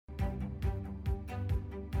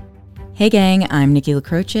Hey gang, I'm Nikki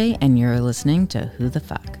LaCroce, and you're listening to Who the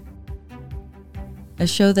Fuck? A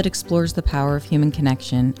show that explores the power of human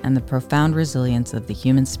connection and the profound resilience of the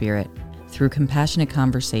human spirit through compassionate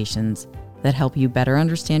conversations that help you better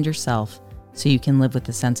understand yourself so you can live with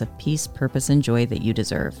the sense of peace, purpose, and joy that you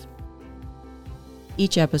deserve.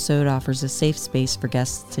 Each episode offers a safe space for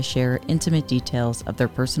guests to share intimate details of their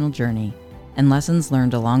personal journey and lessons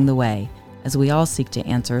learned along the way as we all seek to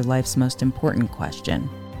answer life's most important question.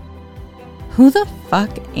 Who the fuck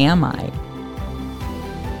am I?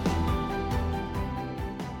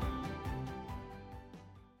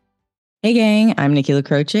 Hey gang, I'm Nikki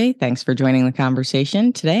LaCroce. Thanks for joining the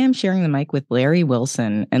conversation. Today I'm sharing the mic with Larry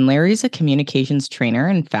Wilson, and Larry's a communications trainer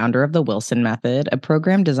and founder of the Wilson Method, a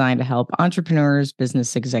program designed to help entrepreneurs,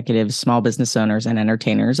 business executives, small business owners, and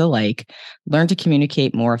entertainers alike learn to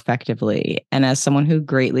communicate more effectively. And as someone who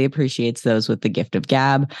greatly appreciates those with the gift of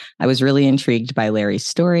gab, I was really intrigued by Larry's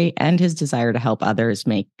story and his desire to help others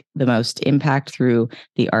make the most impact through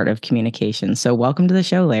the art of communication. So welcome to the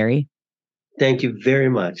show, Larry. Thank you very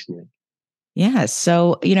much, Nick. Yeah.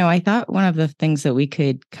 So, I thought one of the things that we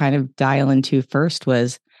could kind of dial into first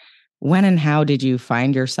was when and how did you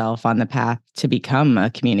find yourself on the path to become a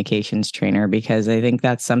communications trainer? Because I think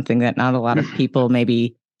that's something that not a lot of people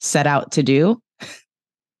maybe set out to do.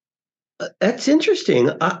 That's interesting.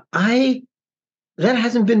 I that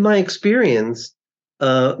hasn't been my experience.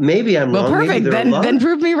 Maybe I'm wrong. Well, perfect. Then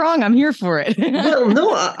prove me wrong. I'm here for it. Well,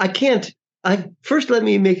 no, I can't. First, let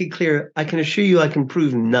me make it clear. I can assure you I can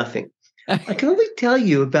prove nothing. I can only tell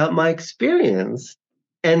you about my experience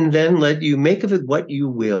and then let you make of it what you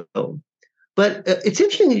will. But it's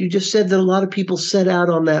interesting that you just said that a lot of people set out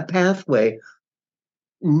on that pathway.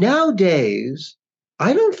 Nowadays,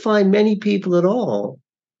 I don't find many people at all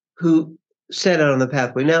who set out on the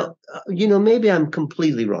pathway. Now, maybe I'm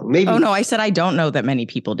completely wrong. Maybe. Oh, no, I said I don't know that many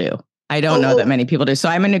people do. I don't know that many people do. So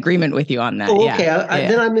I'm in agreement with you on that. Oh, okay. Yeah.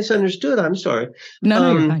 Then I misunderstood. I'm sorry.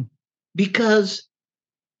 No, you're fine. Because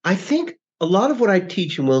I think a lot of what I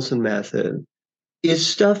teach in Wilson Method is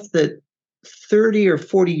stuff that 30 or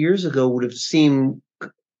 40 years ago would have seemed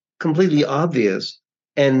completely obvious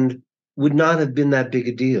and would not have been that big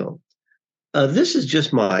a deal. This is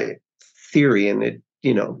just my theory, and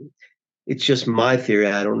it's just my theory.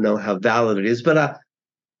 I don't know how valid it is, but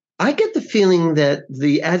I get the feeling that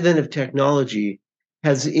the advent of technology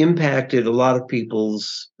has impacted a lot of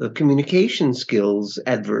people's communication skills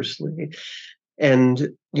adversely. And,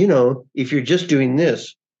 if you're just doing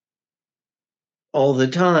this all the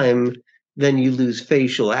time, then you lose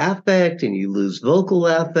facial affect and you lose vocal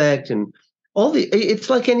affect and it's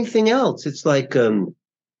like anything else. It's like, you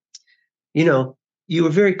were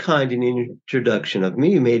very kind in the introduction of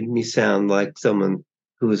me. You made me sound like someone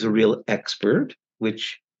who is a real expert,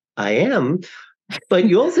 which I am. But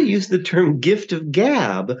you also use the term gift of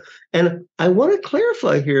gab. And I want to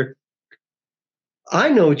clarify here. I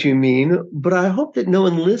know what you mean, but I hope that no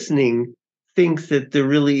one listening thinks that there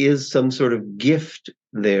really is some sort of gift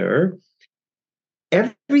there.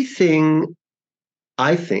 Everything,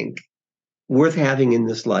 I think, worth having in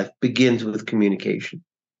this life begins with communication.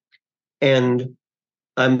 And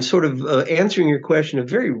I'm sort of answering your question in a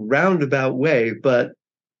very roundabout way, but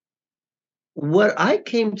what I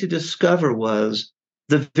came to discover was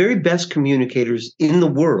the very best communicators in the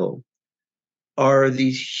world are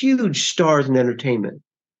these huge stars in entertainment.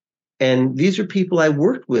 And these are people I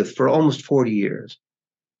worked with for almost 40 years.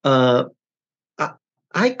 I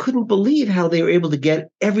couldn't believe how they were able to get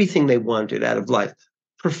everything they wanted out of life,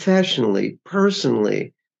 professionally,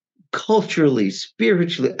 personally, culturally,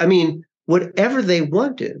 spiritually. I mean, whatever they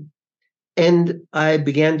wanted. And I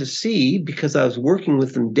began to see, because I was working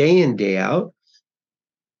with them day in, day out,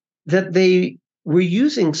 that they were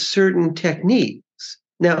using certain techniques.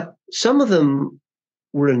 Now, some of them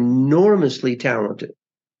were enormously talented,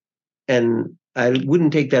 and I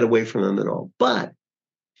wouldn't take that away from them at all. But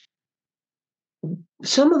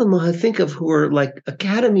some of them I think of who are like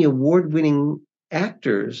Academy Award-winning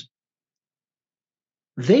actors,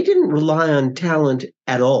 they didn't rely on talent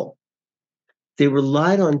at all. They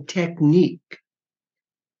relied on technique.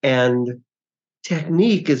 And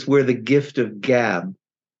technique is where the gift of gab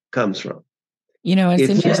comes from. It's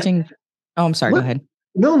interesting. Oh, I'm sorry. Go ahead.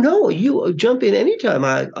 No, you jump in anytime.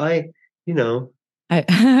 I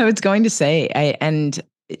was going to say, and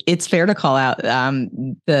it's fair to call out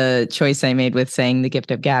the choice I made with saying the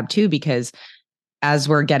gift of gab too, because as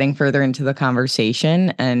we're getting further into the conversation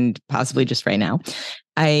and possibly just right now,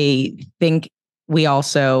 I think we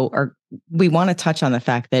also are we want to touch on the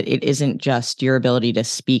fact that it isn't just your ability to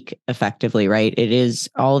speak effectively, right? It is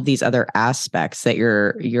all of these other aspects that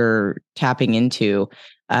you're tapping into,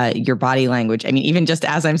 your body language. I mean, even just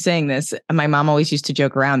as I'm saying this, my mom always used to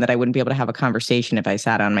joke around that I wouldn't be able to have a conversation if I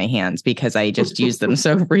sat on my hands because I just use them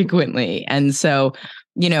so frequently. And so,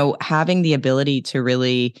 having the ability to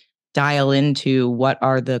really dial into what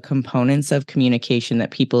are the components of communication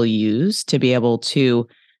that people use to be able to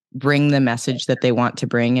bring the message that they want to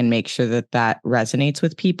bring and make sure that that resonates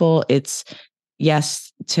with people. It's,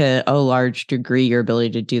 yes, to a large degree, your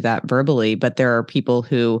ability to do that verbally, but there are people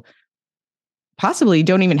who possibly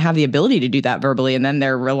don't even have the ability to do that verbally, and then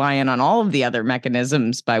they're relying on all of the other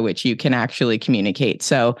mechanisms by which you can actually communicate.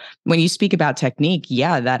 So when you speak about technique,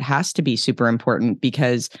 yeah, that has to be super important,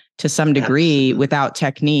 because to some degree, without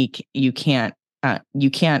technique, you can't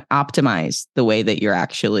optimize the way that you're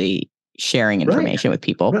actually sharing information with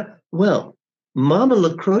people. Right. Well, Mama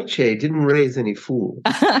LaCroce didn't raise any fools.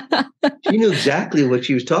 She knew exactly what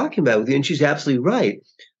she was talking about with you, and she's absolutely right.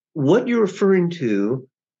 What you're referring to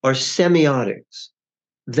are semiotics,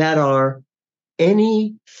 that are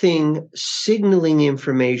anything signaling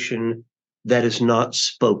information that is not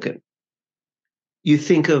spoken. You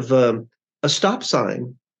think of a stop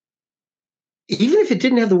sign. Even if it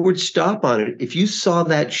didn't have the word stop on it, if you saw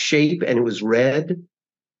that shape and it was red,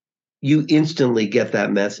 you instantly get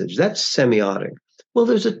that message. That's semiotic. Well,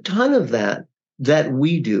 there's a ton of that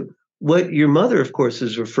we do. What your mother, of course,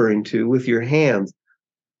 is referring to with your hands.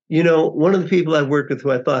 One of the people I've worked with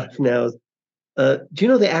who I thought of now is, do you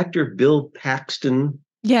know the actor Bill Paxton?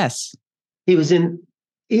 Yes. He was in,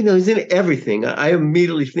 he's in everything. I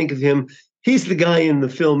immediately think of him. He's the guy in the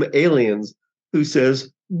film Aliens who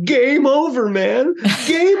says, "Game over, man.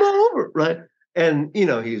 Game over." Right. And,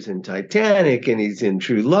 he's in Titanic and he's in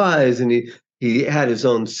True Lies, and he had his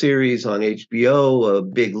own series on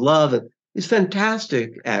HBO, Big Love. And he's a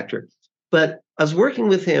fantastic actor. But I was working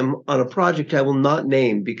with him on a project I will not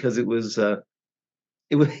name because it was not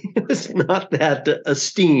that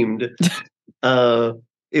esteemed.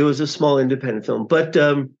 It was a small independent film, but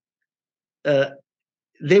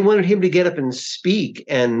they wanted him to get up and speak,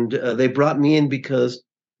 and they brought me in because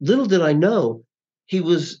little did I know he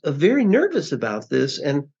was very nervous about this.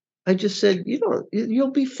 And I just said,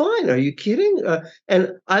 you'll be fine. Are you kidding?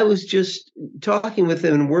 And I was just talking with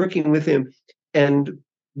him and working with him, and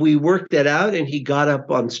we worked that out, and he got up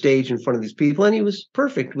on stage in front of these people, and he was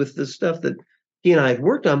perfect with the stuff that he and I had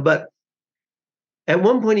worked on. But at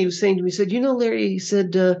one point he was saying to me, he said, Larry, he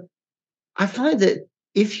said, I find that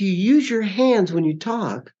if you use your hands when you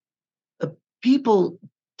talk, people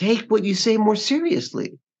take what you say more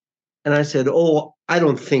seriously. And I said, "Oh, I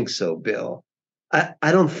don't think so, Bill. I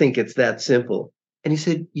don't think it's that simple." And he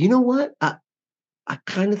said, "You know what? I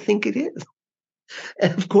kind of think it is."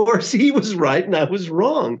 And of course, he was right and I was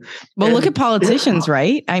wrong. Well, look at politicians,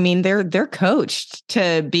 right? I mean, they're coached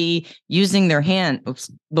to be using their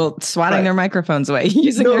swatting their microphones away,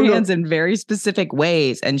 using their hands in very specific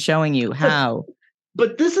ways and showing you how.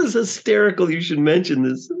 But this is hysterical. You should mention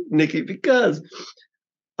this, Nikki, because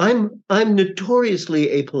I'm notoriously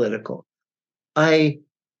apolitical. I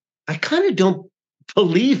kind of don't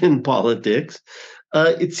believe in politics.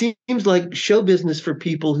 It seems like show business for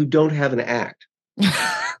people who don't have an act.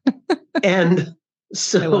 And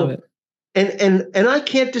so, I love it. And I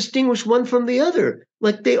can't distinguish one from the other.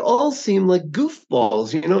 Like, they all seem like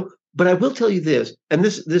goofballs, But I will tell you this, and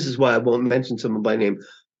this is why I won't mention someone by name,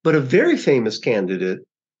 but a very famous candidate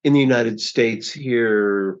in the United States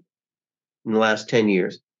here in the last 10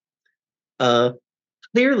 years.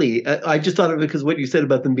 Clearly, I just thought of it because what you said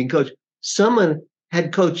about them being coached. Someone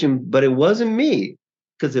had coached him, but it wasn't me.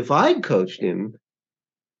 Because if I'd coached him,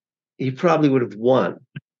 he probably would have won,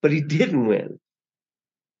 but he didn't win.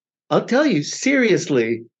 I'll tell you,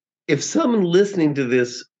 seriously, if someone listening to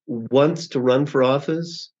this wants to run for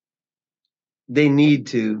office, they need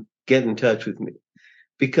to get in touch with me,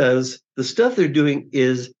 because the stuff they're doing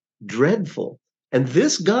is dreadful. And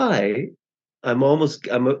this guy,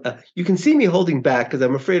 you can see me holding back because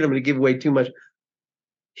I'm afraid I'm going to give away too much.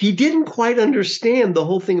 He didn't quite understand the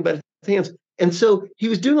whole thing about his hands. And so he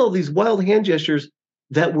was doing all these wild hand gestures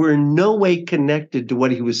that were in no way connected to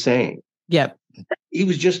what he was saying. Yep. He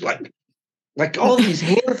was just like all these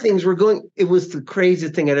hand things were going. It was the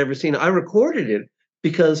craziest thing I'd ever seen. I recorded it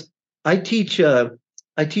because I teach a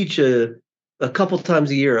couple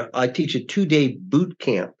times a year. I teach a 2-day boot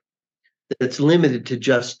camp that's limited to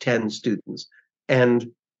just 10 students.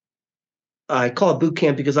 And I call it boot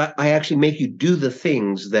camp because I actually make you do the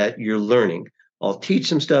things that you're learning. I'll teach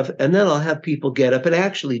some stuff, and then I'll have people get up and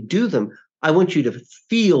actually do them. I want you to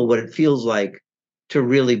feel what it feels like to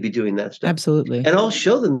really be doing that stuff. Absolutely. And I'll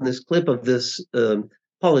show them this clip of this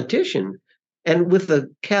politician, and with a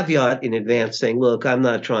caveat in advance saying, look, I'm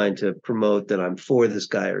not trying to promote that I'm for this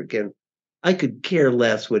guy or against. I could care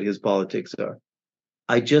less what his politics are.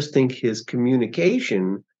 I just think his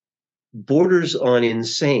communication borders on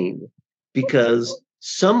insane, because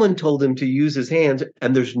someone told him to use his hands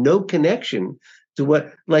and there's no connection to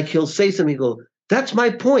what, like he'll say something, he'll go, that's my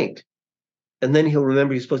point. And then he'll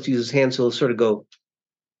remember he's supposed to use his hands, so he'll sort of go,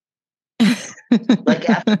 like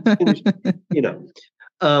after finished, you know.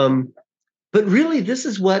 But really, this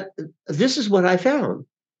is what I found,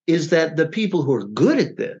 is that the people who are good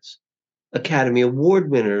at this, Academy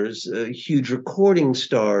Award winners, huge recording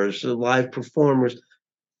stars, live performers,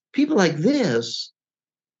 people like this,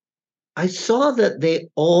 I saw that they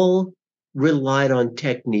all relied on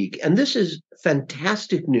technique. And this is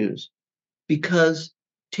fantastic news, because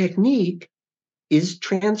technique is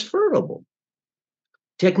transferable.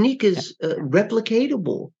 Technique is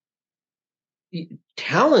replicatable.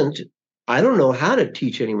 Talent, I don't know how to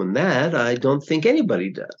teach anyone that. I don't think anybody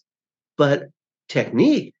does. But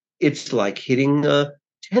technique, it's like hitting a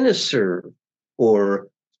tennis serve, or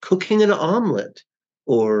cooking an omelet,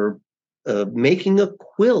 or making a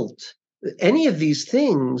quilt. Any of these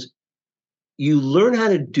things, you learn how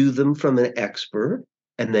to do them from an expert,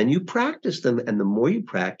 and then you practice them. And the more you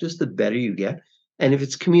practice, the better you get. And if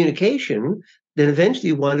it's communication, then eventually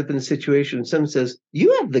you wind up in a situation someone says,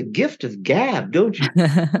 you have the gift of gab, don't you?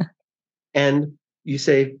 And you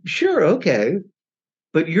say, sure, okay.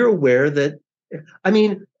 But you're aware that, I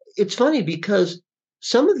mean, it's funny because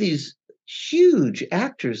some of these huge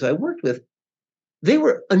actors I worked with, they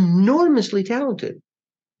were enormously talented,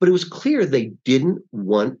 but it was clear they didn't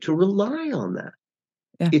want to rely on that.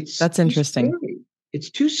 Yeah, that's interesting. Scary.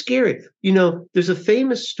 It's too scary. You know, there's a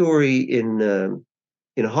famous story in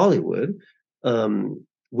Hollywood,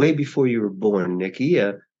 way before you were born, Nikki,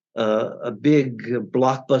 a big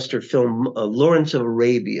blockbuster film, Lawrence of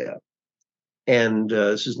Arabia. And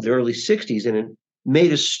this is the early 60s, and it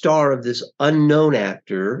made a star of this unknown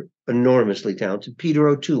actor, enormously talented, Peter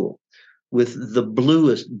O'Toole, with the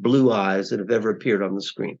bluest blue eyes that have ever appeared on the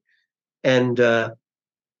screen. And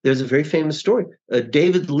there's a very famous story.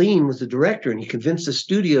 David Lean was the director, and he convinced the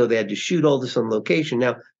studio they had to shoot all this on location.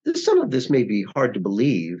 Now, some of this may be hard to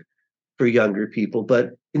believe for younger people,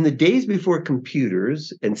 but in the days before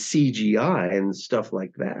computers and CGI and stuff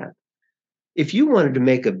like that, if you wanted to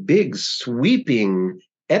make a big, sweeping,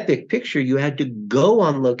 epic picture, you had to go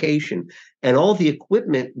on location, and all the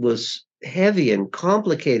equipment was heavy and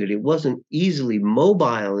complicated. It wasn't easily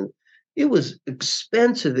mobile, and it was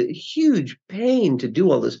expensive, a huge pain to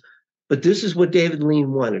do all this. But this is what David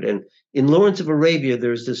Lean wanted. And in Lawrence of Arabia,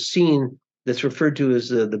 there's this scene that's referred to as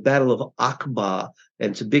the Battle of Aqaba,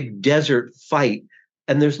 and it's a big desert fight.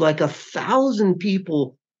 And there's like 1,000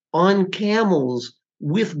 people on camels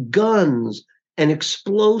with guns and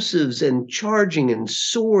explosives and charging and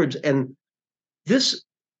swords. And this,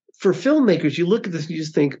 for filmmakers, you look at this and you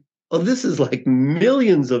just think, oh, this is like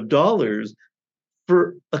millions of dollars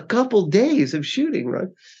for a couple days of shooting, right?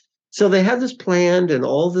 So they had this planned, and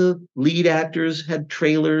all the lead actors had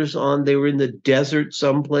trailers on. They were in the desert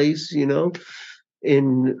someplace, you know,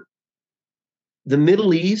 in the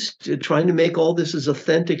Middle East, trying to make all this as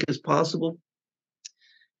authentic as possible.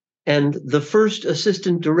 And the first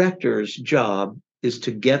assistant director's job is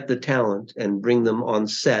to get the talent and bring them on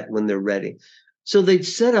set when they're ready. So they'd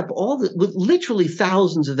set up with literally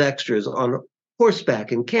thousands of extras on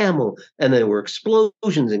horseback and camel, and there were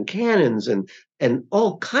explosions and cannons and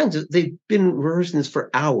all kinds of, they've been rehearsing this for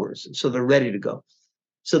hours, so they're ready to go.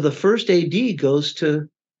 So the first AD goes to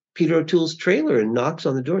Peter O'Toole's trailer and knocks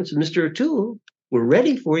on the door and says, Mr. O'Toole, we're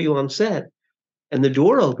ready for you on set. And the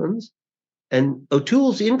door opens, and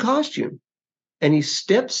O'Toole's in costume, and he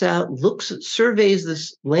steps out, surveys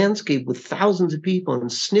this landscape with thousands of people,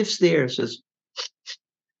 and sniffs the air, says,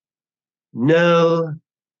 no,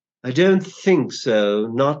 I don't think so,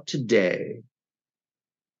 not today.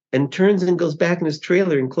 And turns and goes back in his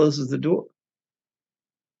trailer and closes the door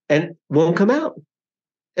and won't come out.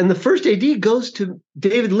 And the first AD goes to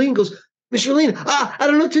David Lean, goes, Mr. Lean, I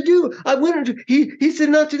don't know what to do. I went into, he said,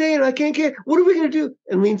 not today, and I can't get, what are we going to do?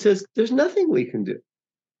 And Lean says, there's nothing we can do.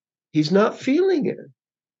 He's not feeling it.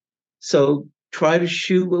 So try to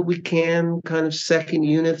shoot what we can, kind of second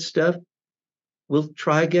unit stuff. We'll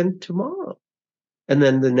try again tomorrow. And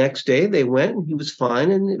then the next day they went, and he was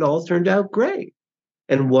fine, and it all turned out great,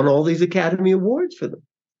 and won all these Academy Awards for them.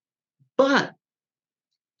 But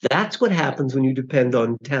that's what happens when you depend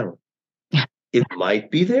on talent. Yeah. It might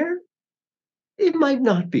be there, it might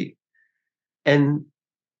not be. And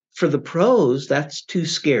for the pros, that's too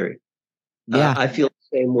scary. Yeah. I feel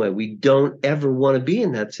the same way. We don't ever want to be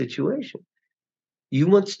in that situation. You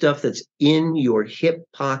want stuff that's in your hip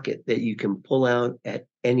pocket that you can pull out at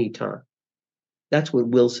any time. That's what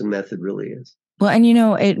Wilson method really is. Well, and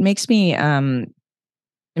it makes me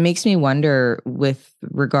wonder, with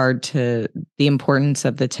regard to the importance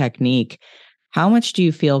of the technique, how much do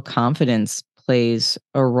you feel confidence plays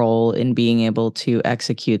a role in being able to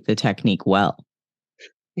execute the technique well?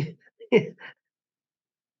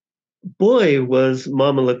 Boy, was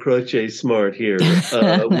Mama LaCroce smart here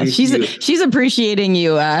with you. She's appreciating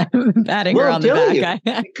you patting her Well, I'm on the telling back.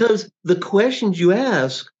 you, because the questions you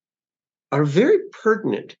ask are very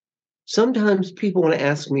pertinent. Sometimes people want to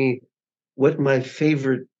ask me what my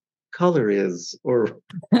favorite color is or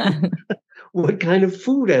what kind of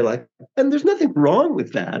food I like. And there's nothing wrong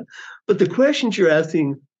with that. But the questions you're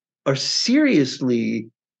asking are seriously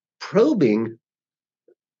probing.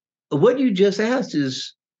 What you just asked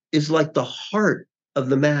is like the heart of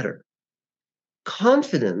the matter.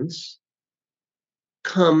 Confidence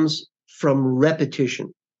comes from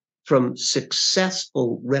repetition, from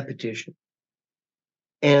successful repetition.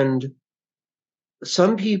 And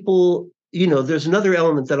some people, there's another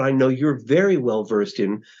element that I know you're very well versed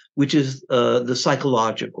in, which is the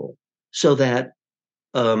psychological. So that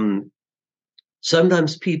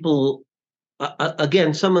sometimes people,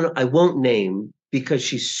 again, someone I won't name because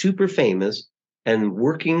she's super famous and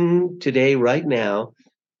working today, right now,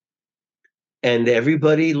 and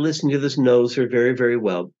everybody listening to this knows her very, very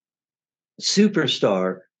well.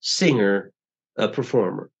 Superstar, singer,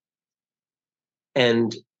 performer.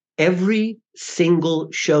 And every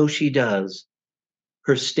single show she does,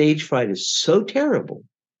 her stage fright is so terrible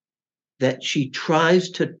that she tries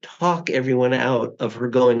to talk everyone out of her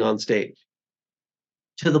going on stage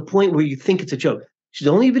to the point where you think it's a joke. She's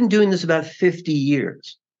only been doing this about 50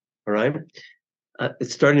 years. All right.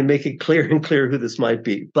 It's starting to make it clearer and clearer who this might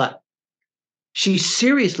be. But she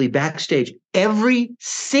seriously, backstage, every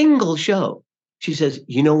single show, she says,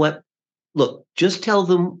 you know what? Look, just tell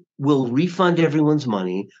them we'll refund everyone's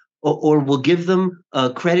money, or we'll give them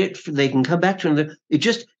credit for they can come back to another. It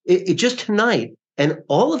just tonight. And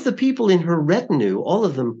all of the people in her retinue, all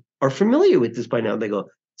of them are familiar with this by now. They go,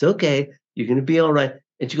 it's okay. You're going to be all right.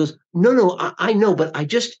 And she goes, no, I know, but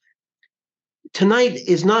tonight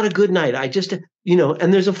is not a good night.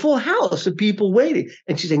 And there's a full house of people waiting.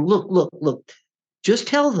 And she's saying, look, just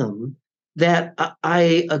tell them that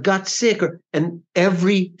I got sick, and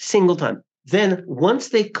every single time. Then once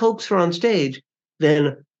they coax her on stage,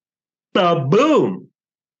 then boom,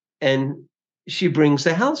 and she brings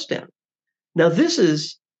the house down. Now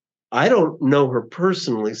I don't know her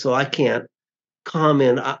personally, so I can't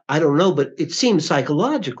comment. I don't know, but it seems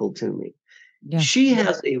psychological to me. Yeah. She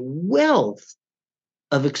has a wealth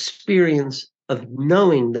of experience of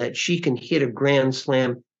knowing that she can hit a grand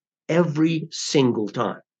slam every single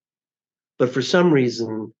time. But for some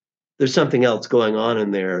reason, there's something else going on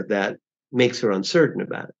in there that makes her uncertain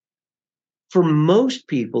about it. For most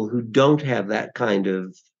people who don't have that kind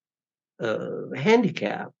of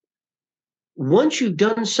handicap, once you've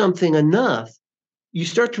done something enough, you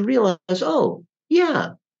start to realize, oh, yeah,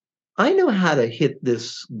 I know how to hit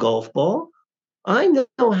this golf ball. I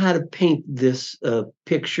know how to paint this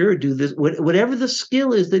picture, do this, whatever the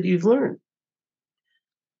skill is that you've learned.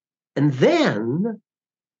 And then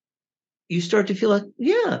you start to feel like,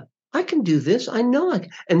 yeah, I can do this. I know I can.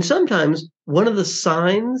 And sometimes one of the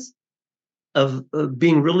signs of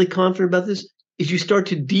being really confident about this is you start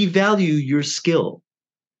to devalue your skill.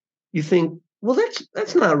 You think, well,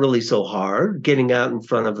 that's not really so hard, getting out in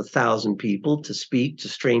front of 1,000 people to speak to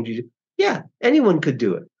strangers. Yeah, anyone could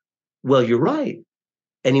do it. Well, you're right.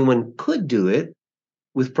 Anyone could do it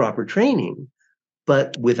with proper training.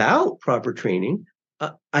 But without proper training,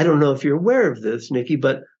 I don't know if you're aware of this, Nikki,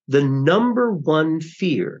 but the number one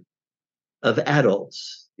fear of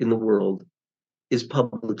adults in the world is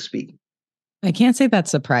public speaking. I can't say that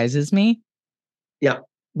surprises me. Yeah.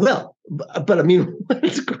 Well, but I mean,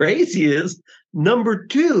 what's crazy is the number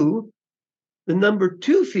two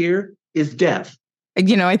fear is death.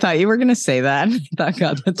 I thought you were going to say that. I thought,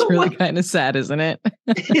 God, that's really kind of sad, isn't it?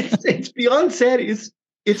 It's beyond sad.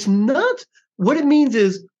 It's not. What it means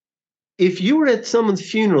is if you were at someone's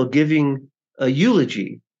funeral giving a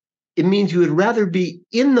eulogy, it means you would rather be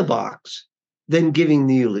in the box than giving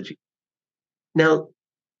the eulogy. Now,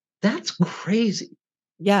 that's crazy.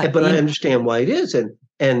 Yeah. But I understand why it is.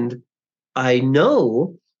 And I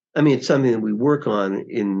know, it's something that we work on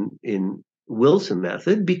in Wilson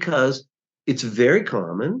method because it's very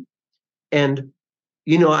common. And,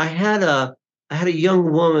 I had a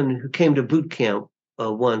young woman who came to boot camp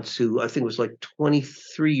once who I think was like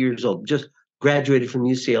 23 years old, just graduated from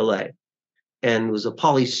UCLA and was a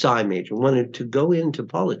poli-sci major, wanted to go into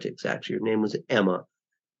politics, actually. Her name was Emma.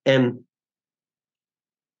 And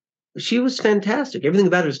she was fantastic. Everything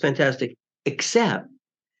about her was fantastic, except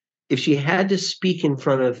if she had to speak in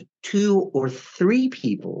front of 2 or 3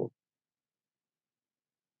 people,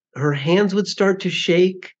 her hands would start to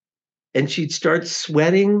shake and she'd start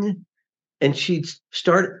sweating and she'd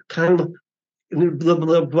start kind of blah,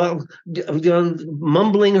 blah, blah,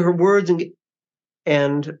 mumbling her words.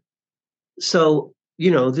 And so,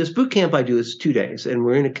 this boot camp I do is 2 days, and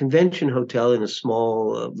we're in a convention hotel in a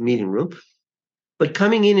small meeting room. But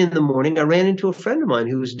coming in the morning, I ran into a friend of mine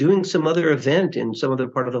who was doing some other event in some other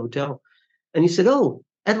part of the hotel. And he said, "Oh,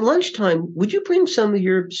 at lunchtime, would you bring some of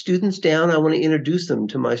your students down? I want to introduce them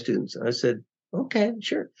to my students." And I said, "Okay,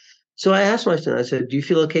 sure." So I asked my students, I said, "Do you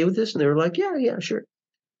feel okay with this?" And they were like, yeah, sure.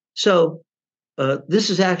 So this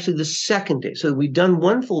is actually the second day. So we've done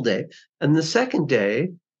one full day. And the second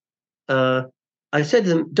day, I said to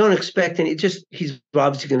them, "Don't expect any, he's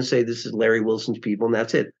obviously going to say this is Larry Wilson's people, and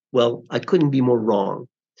that's it." Well, I couldn't be more wrong.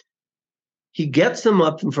 He gets them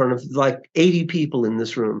up in front of like 80 people in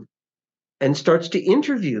this room and starts to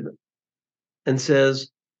interview them and says,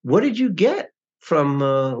 "What did you get from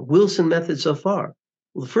Wilson Method so far?"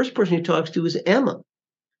 Well, the first person he talks to is Emma.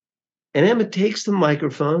 And Emma takes the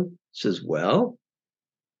microphone, says, "Well,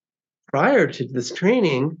 prior to this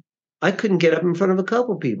training, I couldn't get up in front of a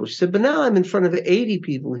couple people." She said, "But now I'm in front of 80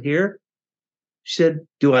 people here." She said,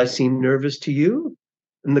 "Do I seem nervous to you?"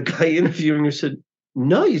 And the guy interviewing her said,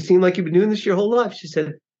 "No, you seem like you've been doing this your whole life." She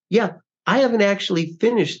said, "Yeah, I haven't actually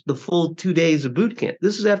finished the full 2 days of boot camp.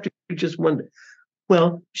 This is after just one day."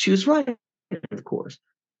 Well, she was right, of course.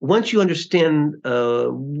 Once you understand,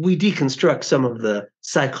 we deconstruct some of the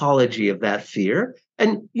psychology of that fear.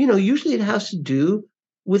 And, usually it has to do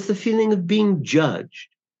with the feeling of being judged.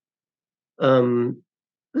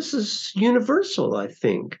 This is universal, I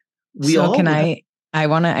think. We So all can have, I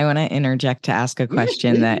want to interject to ask a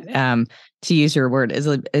question that, to use your word,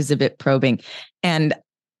 is a bit probing. And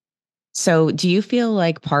so do you feel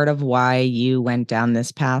like part of why you went down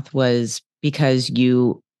this path was because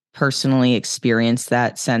you personally experienced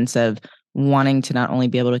that sense of wanting to not only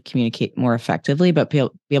be able to communicate more effectively, but be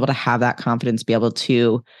able to have that confidence, be able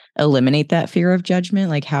to eliminate that fear of judgment?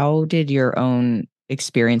 Like, how did your own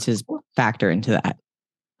experiences factor into that?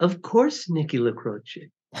 of course, Nikki LaCroce.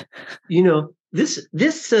 This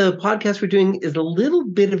podcast we're doing is a little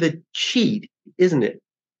bit of a cheat, isn't it?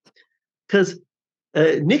 Because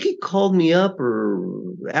Nikki called me up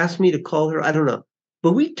or asked me to call her. I don't know.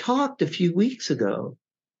 But we talked a few weeks ago,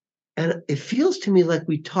 and it feels to me like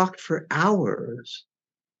we talked for hours.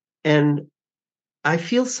 And I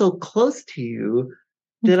feel so close to you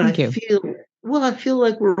that Thank you. I feel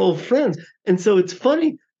like we're old friends. And so it's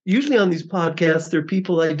funny. Usually on these podcasts, there are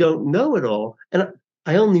people I don't know at all. And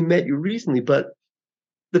I only met you recently. But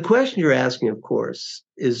the question you're asking, of course,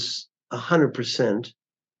 is 100%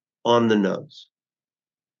 on the nose.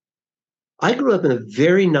 I grew up in a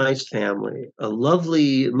very nice family, a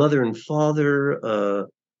lovely mother and father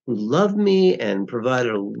who loved me and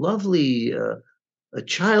provided a lovely a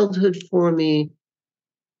childhood for me.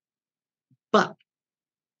 But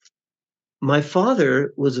my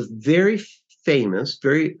father was a very famous,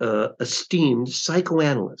 very esteemed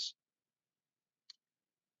psychoanalyst.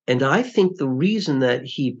 And I think the reason that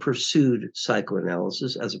he pursued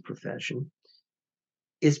psychoanalysis as a profession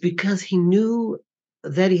is because he knew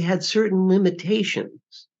that he had certain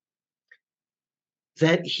limitations,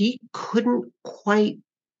 that he couldn't quite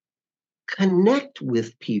connect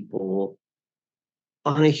with people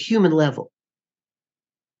on a human level.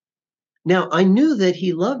 Now, I knew that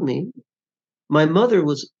he loved me. My mother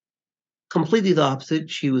was completely the opposite.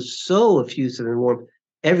 She was so effusive and warm.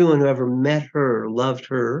 Everyone who ever met her loved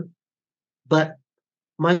her. But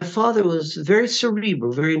my father was very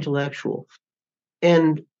cerebral, very intellectual.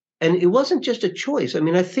 And it wasn't just a choice. I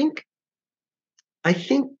mean, I think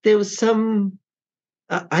there was some,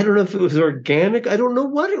 I don't know if it was organic. I don't know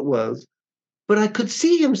what it was, but I could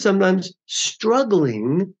see him sometimes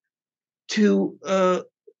struggling to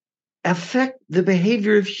affect the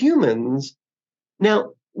behavior of humans.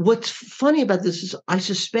 Now, what's funny about this is I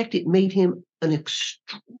suspect it made him an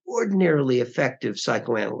extraordinarily effective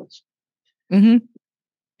psychoanalyst. Mm-hmm.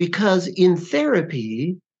 Because in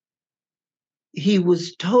therapy, he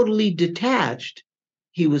was totally detached.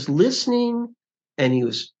 He was listening and he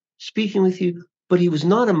was speaking with you, but he was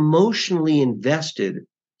not emotionally invested.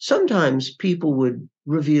 Sometimes people would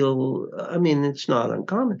reveal, I mean, it's not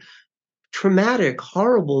uncommon, traumatic,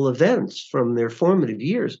 horrible events from their formative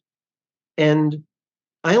years. And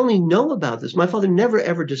I only know about this. My father never,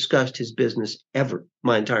 ever discussed his business ever,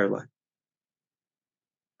 my entire life.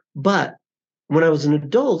 But when I was an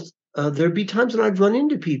adult, there'd be times when I'd run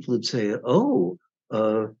into people who'd say, "Oh,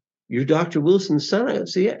 you're Dr. Wilson's son, I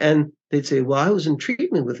see." And they'd say, "Well, I was in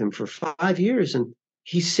treatment with him for 5 years and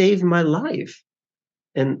he saved my life."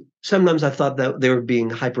 And sometimes I thought that they were being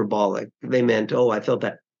hyperbolic. They meant, "Oh, I felt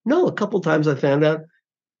that." No, a couple times I found out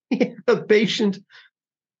he had a patient.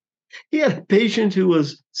 He had a patient who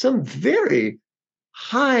was some very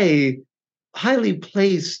highly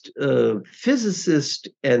placed physicist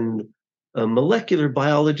and a molecular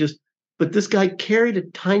biologist, but this guy carried a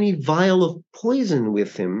tiny vial of poison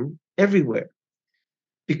with him everywhere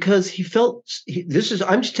because he felt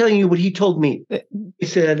I'm just telling you what he told me. He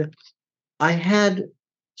said, I had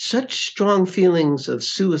such strong feelings of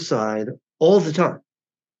suicide all the time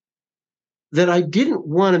that I didn't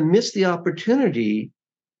want to miss the opportunity.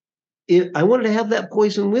 I wanted to have that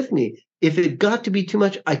poison with me. If it got to be too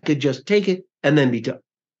much, I could just take it and then be done.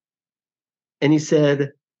 And he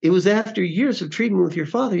said, it was after years of treatment with your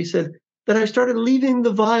father, he said, that I started leaving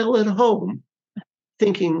the vial at home,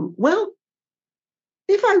 thinking, well,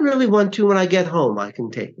 if I really want to, when I get home, I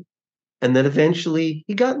can take it. And then eventually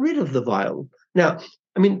he got rid of the vial. Now,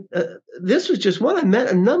 I mean, this was just one. I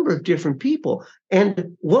met a number of different people.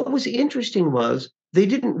 And what was interesting was they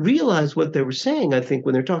didn't realize what they were saying, I think,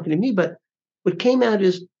 when they're talking to me. But what came out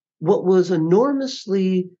is what was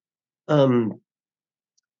enormously um,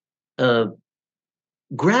 uh,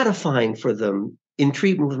 gratifying for them in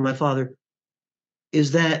treatment with my father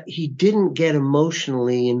is that he didn't get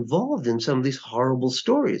emotionally involved in some of these horrible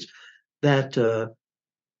stories. That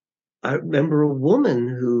I remember a woman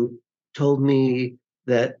who told me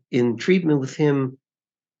that in treatment with him,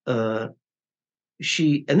 uh,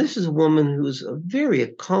 and this is a woman who's a very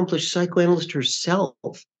accomplished psychoanalyst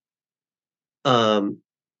herself,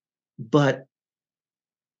 but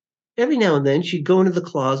every now and then she'd go into the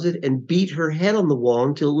closet and beat her head on the wall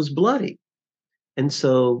until it was bloody. And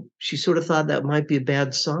so she sort of thought that might be a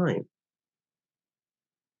bad sign.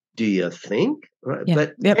 Do you think? Right. Yeah.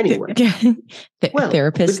 But yep. anyway. Well,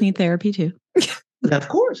 therapists need therapy too. Of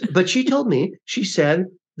course. But she told me, she said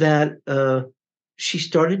that she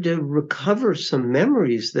started to recover some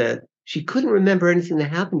memories that she couldn't remember anything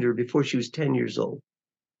that happened to her before she was 10 years old.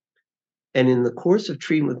 And in the course of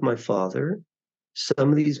treatment with my father, some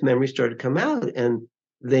of these memories started to come out, and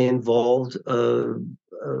they involved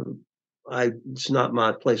it's not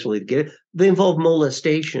my place really to get it. They involved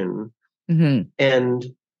molestation. Mm-hmm. And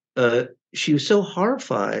she was so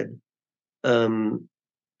horrified.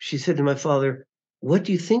 She said to my father, "What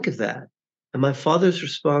do you think of that?" And my father's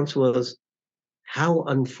response was, "How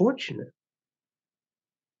unfortunate."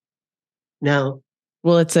 Now,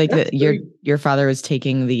 well, it's like that your father was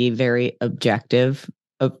taking the very objective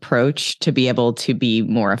approach to be able to be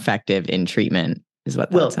more effective in treatment, is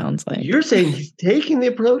what that sounds like. You're saying he's taking the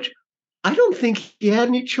approach. I don't think he had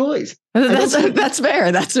any choice. That's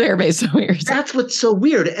fair. That's fair based on what you're saying. That's what's so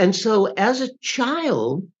weird. And so as a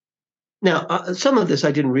child, now some of this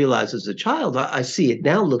I didn't realize as a child. I see it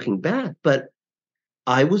now looking back, but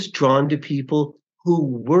I was drawn to people who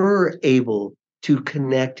were able to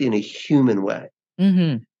connect in a human way.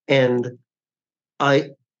 Mm-hmm. And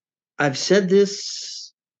I've said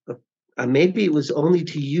this, maybe it was only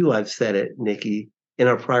to you I've said it, Nikki, in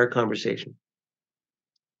our prior conversation.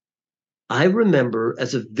 I remember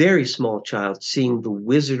as a very small child seeing The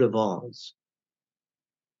Wizard of Oz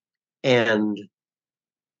and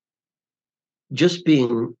just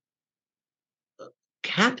being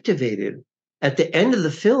captivated at the end of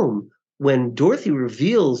the film when Dorothy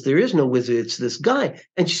reveals there is no wizard, it's this guy.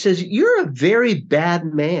 And she says, "You're a very bad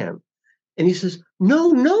man." And he says,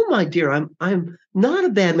 "No, my dear, I'm not a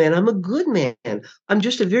bad man. I'm a good man. I'm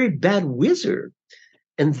just a very bad wizard."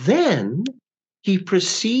 And then he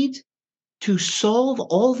proceeds to solve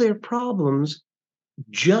all their problems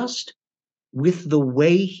just with the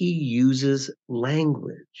way he uses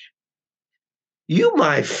language. You,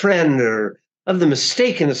 my friend, are of the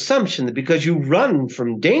mistaken assumption that because you run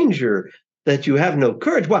from danger, that you have no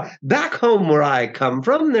courage. Why, back home where I come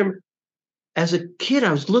from, as a kid,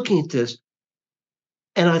 I was looking at this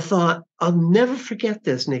and I thought, I'll never forget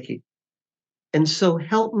this, Nikki. And so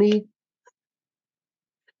help me.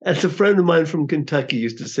 As a friend of mine from Kentucky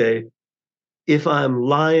used to say, if I'm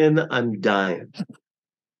lying, I'm dying.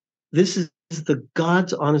 This is the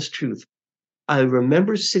God's honest truth. I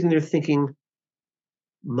remember sitting there thinking,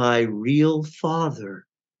 my real father.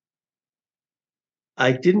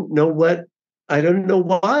 I don't know why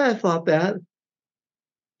I thought that,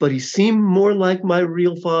 but he seemed more like my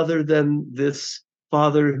real father than this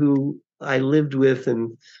father who I lived with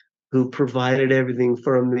and who provided everything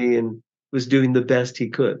for me and was doing the best he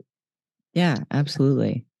could. Yeah,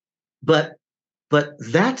 absolutely. But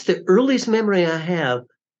that's the earliest memory I have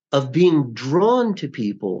of being drawn to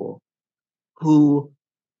people who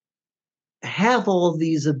have all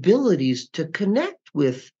these abilities to connect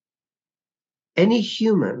with any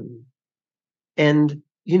human. And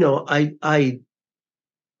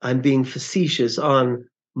I'm being facetious on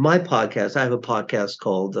my podcast. I have a podcast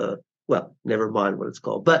called well, never mind what it's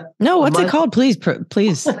called. But no, what's it called? Please.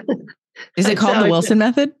 Is it called the Wilson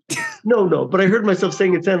Method? No, but I heard myself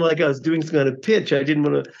saying it sounded like I was doing some kind of pitch. I didn't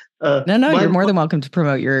want to. No, you're more than welcome to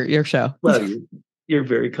promote your show. Well, you're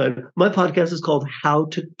very kind. My podcast is called How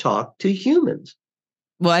to Talk to Humans.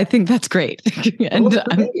 Well, I think that's great. And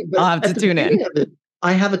I'll have to tune in.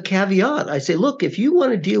 I have a caveat. I say, look, if you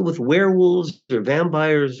want to deal with werewolves or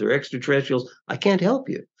vampires or extraterrestrials, I can't help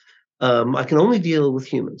you. I can only deal with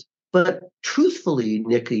humans. But truthfully,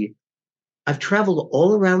 Nikki, I've traveled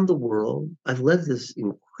all around the world. I've led this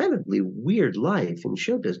incredibly weird life in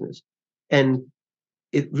show business. And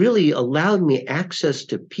it really allowed me access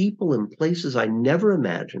to people and places I never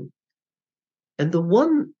imagined. And the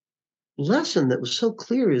one lesson that was so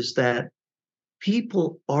clear is that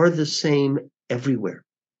people are the same everywhere.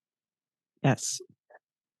 Yes.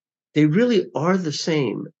 They really are the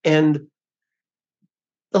same. And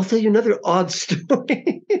I'll tell you another odd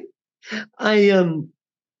story.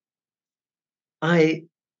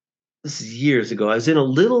 This is years ago. I was in a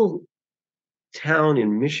little town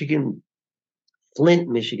in Michigan, Flint,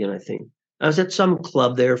 Michigan, I think. I was at some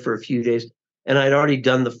club there for a few days, and I'd already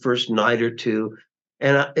done the first night or two.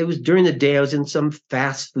 And it was during the day. I was in some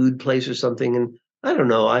fast food place or something, and I don't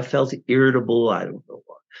know. I felt irritable. I don't know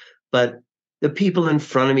why. But the people in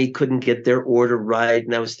front of me couldn't get their order right.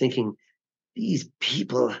 And I was thinking, these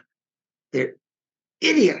people, they're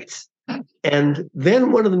idiots. And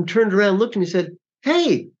then one of them turned around, looked at me and said,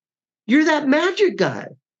 hey, you're that magic guy.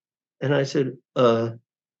 And I said,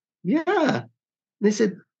 yeah. And they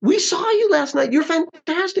said, we saw you last night. You're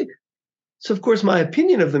fantastic. So, of course, my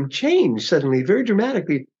opinion of them changed suddenly, very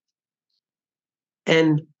dramatically.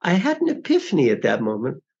 And I had an epiphany at that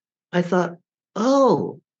moment. I thought,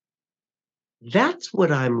 oh, that's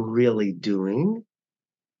what I'm really doing.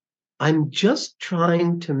 I'm just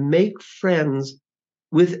trying to make friends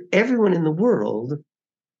with everyone in the world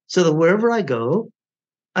so that wherever I go,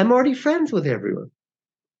 I'm already friends with everyone.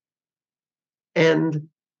 And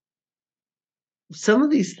some of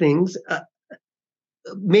these things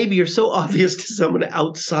maybe are so obvious to someone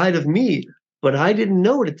outside of me, but I didn't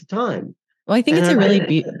know it at the time. Well, I think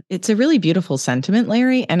it's a really beautiful sentiment,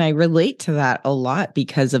 Larry, and I relate to that a lot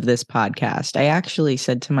because of this podcast. I actually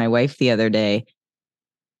said to my wife the other day,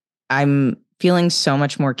 I'm feeling so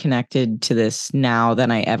much more connected to this now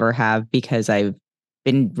than I ever have because I've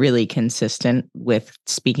been really consistent with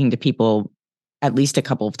speaking to people at least a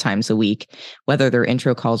couple of times a week, whether they're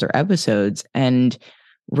intro calls or episodes, and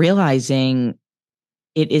realizing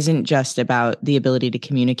it isn't just about the ability to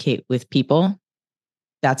communicate with people.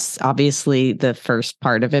 That's obviously the first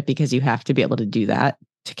part of it because you have to be able to do that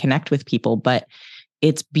to connect with people, but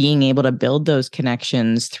it's being able to build those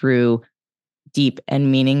connections through deep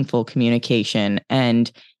and meaningful communication.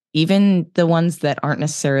 And even the ones that aren't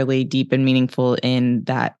necessarily deep and meaningful in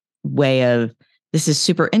that way of this is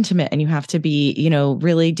super intimate and you have to be,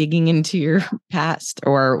 really digging into your past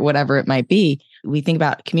or whatever it might be. We think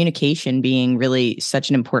about communication being really such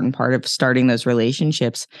an important part of starting those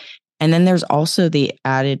relationships. And then there's also the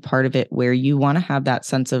added part of it where you want to have that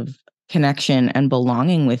sense of connection and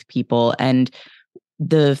belonging with people. And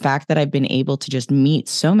the fact that I've been able to just meet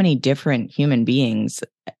so many different human beings,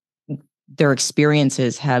 their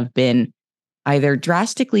experiences have been either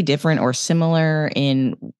drastically different or similar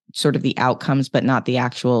in sort of the outcomes, but not the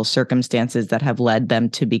actual circumstances that have led them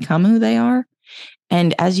to become who they are.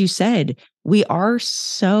 And as you said, we are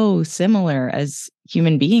so similar as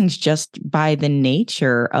human beings just by the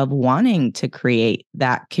nature of wanting to create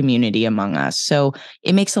that community among us. So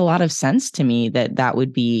it makes a lot of sense to me that that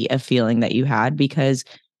would be a feeling that you had because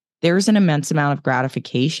there's an immense amount of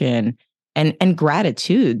gratification and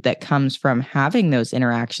gratitude that comes from having those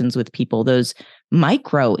interactions with people, those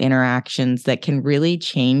micro interactions that can really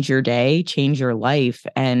change your day, change your life.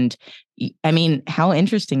 And I mean, how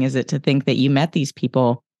interesting is it to think that you met these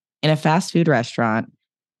people in a fast food restaurant?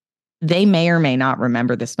 They may or may not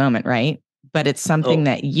remember this moment, right? But it's something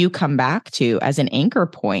that you come back to as an anchor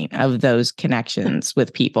point of those connections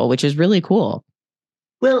with people, which is really cool.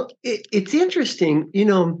 Well, it's interesting.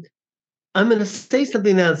 I'm going to say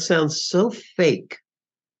something that sounds so fake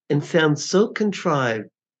and sounds so contrived.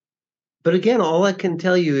 But again, all I can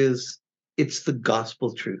tell you is it's the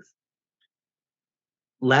gospel truth.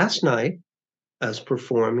 Last night, I was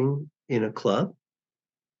performing in a club,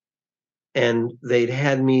 and they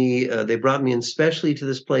brought me in specially to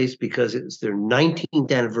this place because it's their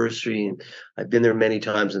 19th anniversary, and I've been there many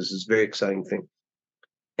times. And this is a very exciting thing.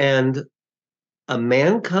 And a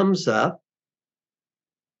man comes up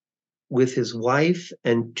with his wife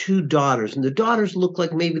and two daughters, and the daughters look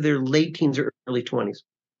like maybe they're late teens or early 20s.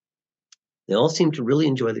 They all seem to really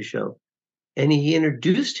enjoy the show. And he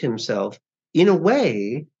introduced himself in a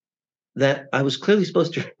way that I was clearly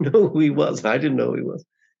supposed to know who he was. I didn't know who he was.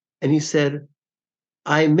 And he said,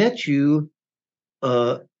 I met you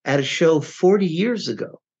at a show 40 years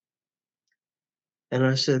ago. And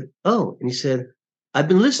I said, oh. And he said, I've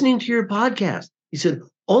been listening to your podcast. He said,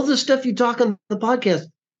 all the stuff you talk on the podcast,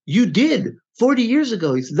 you did 40 years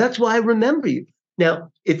ago. He said, that's why I remember you. Now,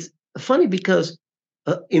 it's funny because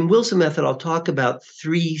in Wilson Method, I'll talk about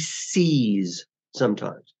 3 C's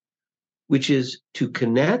sometimes, which is to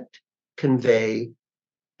connect, convey,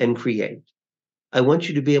 and create. I want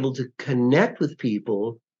you to be able to connect with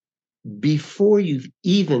people before you've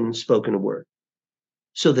even spoken a word,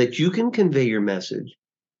 so that you can convey your message.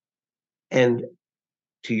 And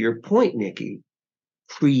to your point, Nikki,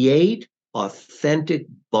 create authentic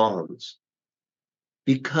bonds,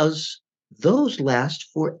 because those last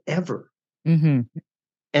forever. Mm-hmm.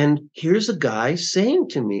 And here's a guy saying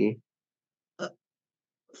to me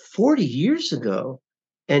 40 years ago,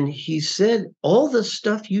 and he said, all the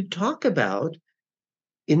stuff you talk about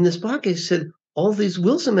in this podcast, he said, all these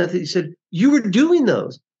Wilson methods, he said, you were doing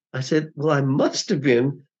those. I said, well, I must have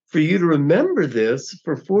been for you to remember this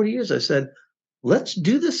for 40 years. I said, let's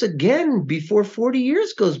do this again before 40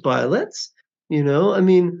 years goes by.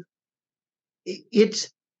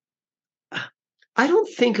 I don't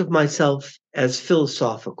think of myself as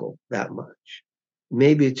philosophical that much.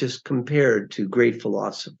 Maybe it's just compared to great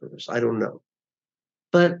philosophers. I don't know.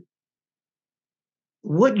 But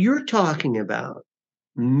what you're talking about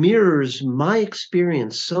mirrors my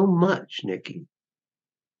experience so much, Nikki.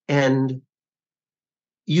 And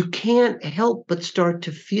you can't help but start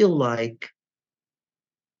to feel like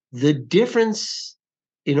the difference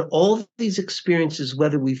in all these experiences,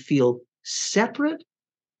 whether we feel separate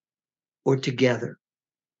or together.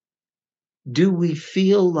 Do we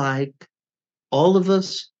feel like all of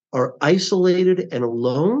us are isolated and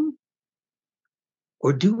alone?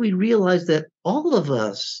 Or do we realize that all of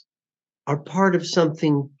us are part of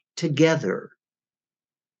something together?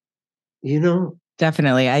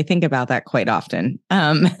 Definitely. I think about that quite often.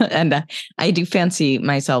 And I do fancy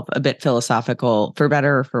myself a bit philosophical, for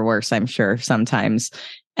better or for worse, I'm sure, sometimes.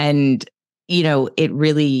 And, it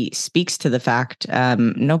really speaks to the fact,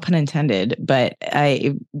 no pun intended, but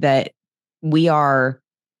that we are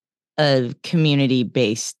a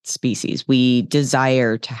community-based species. We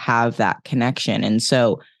desire to have that connection. And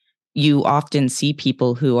so you often see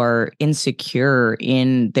people who are insecure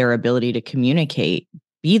in their ability to communicate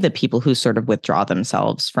be the people who sort of withdraw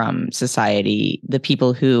themselves from society, the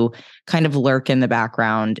people who kind of lurk in the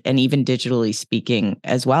background, and even digitally speaking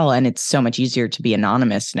as well. And it's so much easier to be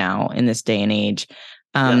anonymous now in this day and age,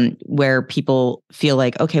 where people feel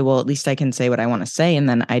like, okay, well, at least I can say what I want to say, and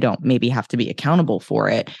then I don't maybe have to be accountable for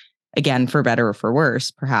it. Again, for better or for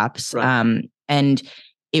worse, perhaps. Right. And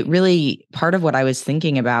it really, part of what I was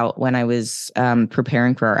thinking about when I was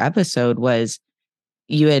preparing for our episode was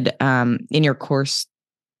you had in your course,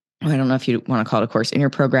 I don't know if you want to call it a course, in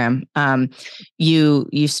your program,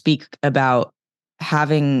 you speak about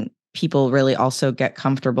having people really also get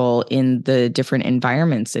comfortable in the different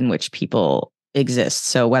environments in which people exist.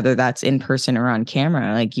 So whether that's in person or on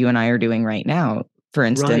camera, like you and I are doing right now, for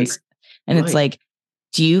instance. Right. And it's like,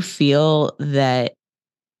 do you feel that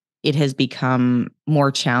it has become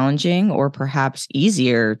more challenging or perhaps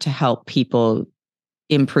easier to help people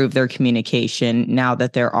improve their communication now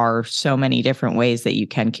that there are so many different ways that you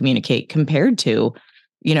can communicate compared to,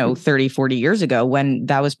 30, 40 years ago when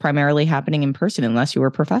that was primarily happening in person unless you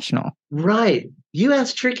were professional? Right. You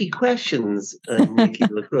ask tricky questions, Nikki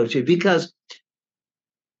LaCroce, because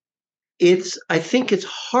I think it's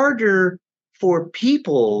harder for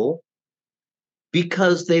people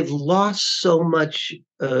because they've lost so much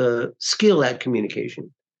skill at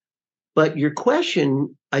communication. But your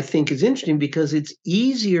question, I think, is interesting because it's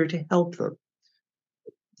easier to help them.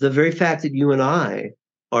 The very fact that you and I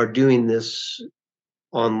are doing this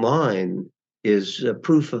online is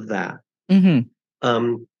proof of that. Mm-hmm.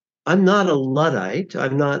 I'm not a Luddite.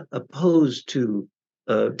 I'm not opposed to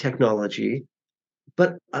technology,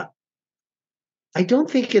 but I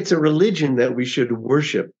don't think it's a religion that we should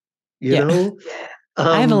worship. You know,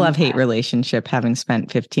 I have a love-hate relationship, having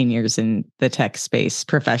spent 15 years in the tech space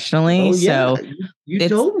professionally. Oh, yeah. So you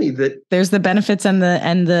told me that there's the benefits and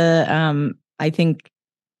the I think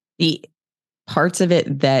the parts of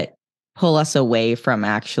it that pull us away from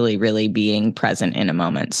actually really being present in a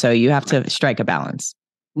moment. So you have to strike a balance.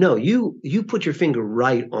 No, you put your finger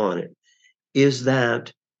right on it, is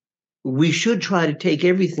that we should try to take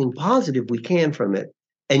everything positive we can from it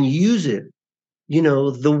and use it.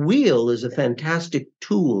 The wheel is a fantastic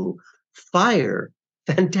tool. Fire,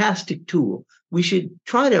 fantastic tool. We should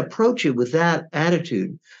try to approach it with that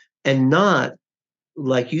attitude and not,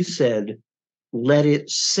 like you said, let it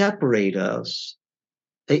separate us.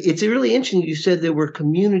 It's really interesting you said that we're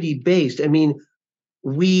community based. I mean,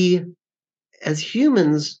 we as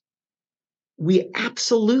humans, we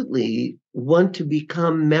absolutely want to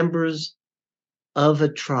become members of a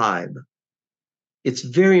tribe. It's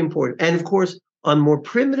very important. And of course, on more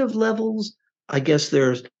primitive levels, I guess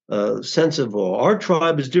there's a sense of, well, our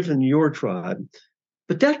tribe is different than your tribe.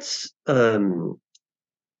 But that's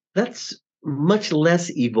much less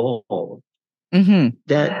evolved. Mm-hmm.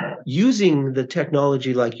 That using the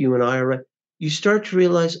technology like you and I are, you start to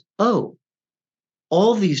realize, oh,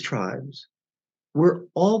 all these tribes, we're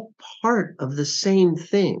all part of the same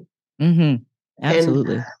thing. Mm-hmm.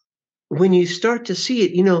 Absolutely. And when you start to see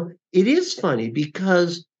it, it is funny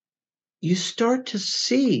because you start to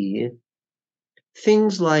see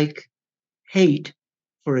things like hate,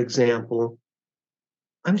 for example.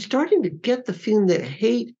 I'm starting to get the feeling that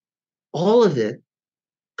hate, all of it,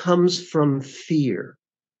 comes from fear.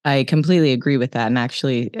 I completely agree with that. And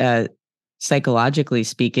actually, psychologically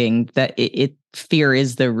speaking, that fear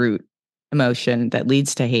is the root emotion that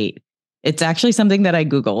leads to hate. It's actually something that I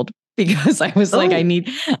Googled because I was like, I need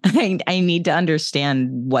to understand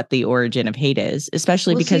what the origin of hate is,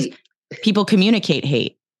 especially because people communicate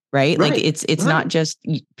hate, right? Like it's not just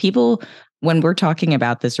people. When we're talking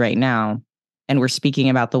about this right now and we're speaking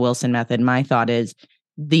about the Wilson method, my thought is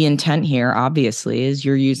the intent here, obviously, is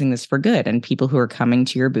you're using this for good. And people who are coming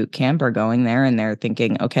to your boot camp are going there and they're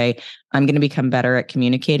thinking, okay, I'm going to become better at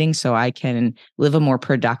communicating so I can live a more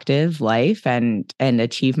productive life and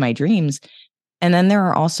achieve my dreams. And then there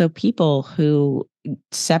are also people who,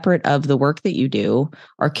 separate of the work that you do,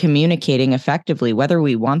 are communicating effectively, whether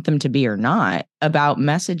we want them to be or not, about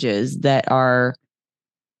messages that are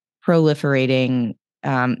proliferating,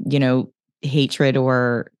 hatred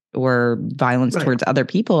or violence towards other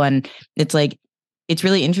people. And it's like, it's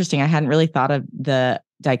really interesting. I hadn't really thought of the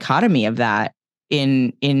dichotomy of that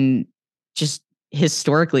in just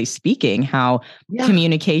historically speaking, how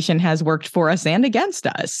communication has worked for us and against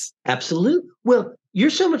us. Absolutely. Well, you're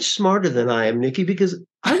so much smarter than I am, Nikki, because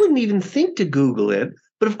I wouldn't even think to Google it.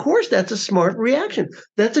 But of course, that's a smart reaction.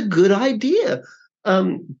 That's a good idea.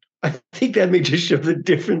 I think that may just show the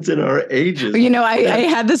difference in our ages. I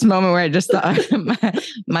had this moment where I just thought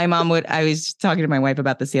my mom would, I was talking to my wife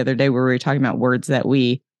about this the other day where we were talking about words that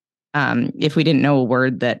we, if we didn't know a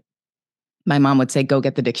word, that my mom would say, go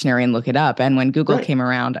get the dictionary and look it up. And when Google came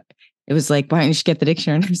around, it was like, why don't you just get the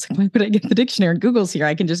dictionary? And I was like, why would I get the dictionary? Google's here.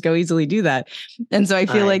 I can just go easily do that. And so I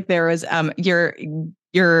feel like there was,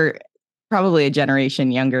 you're probably a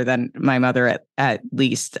generation younger than my mother at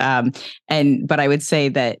least. But I would say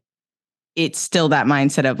that it's still that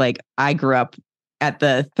mindset of like, I grew up at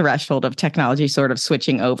the threshold of technology sort of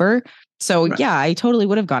switching over. So yeah, I totally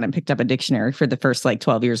would have gone and picked up a dictionary for the first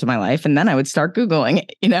 12 years of my life. And then I would start Googling,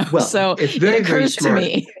 Well, so it's very, it occurs to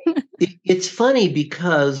me. It's funny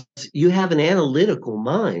because you have an analytical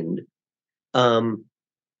mind.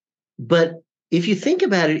 But if you think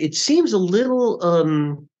about it, it seems a little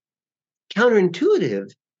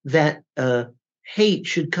counterintuitive that hate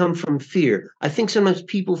should come from fear. I think sometimes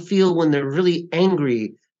people feel when they're really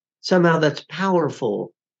angry, somehow that's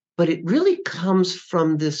powerful, but it really comes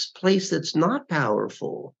from this place that's not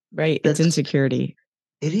powerful. Right. It's insecurity.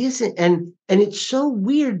 It isn't. And it's so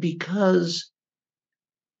weird because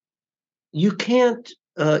you can't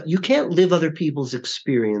live other people's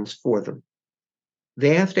experience for them.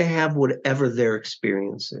 They have to have whatever their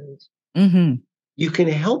experience is. Mm-hmm. You can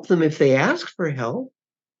help them if they ask for help,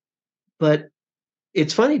 but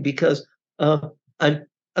it's funny because a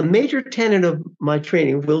major tenet of my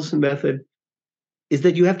training, Wilson method, is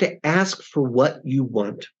that you have to ask for what you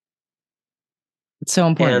want. It's so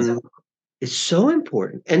important. And it's so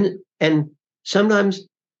important. And sometimes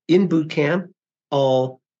in boot camp,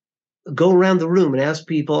 I'll go around the room and ask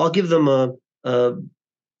people, I'll give them a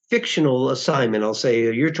fictional assignment. I'll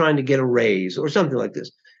say, you're trying to get a raise or something like this.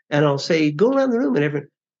 And I'll say, go around the room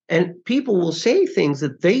and people will say things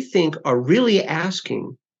that they think are really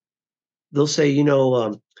asking. They'll say,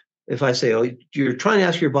 if I say, oh, you're trying to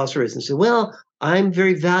ask your boss a raise, and say, well, I'm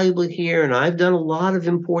very valuable here and I've done a lot of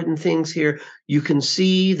important things here. You can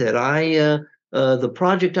see that the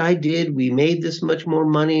project I did, we made this much more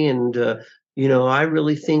money, and I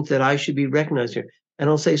really think that I should be recognized here. And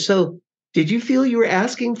I'll say, so did you feel you were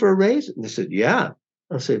asking for a raise? And they said, yeah.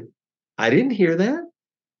 I'll say, I didn't hear that.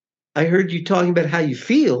 I heard you talking about how you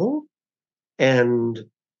feel, and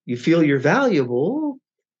you feel you're valuable,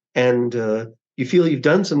 and you feel you've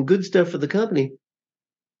done some good stuff for the company.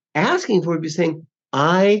 Asking for it, be saying,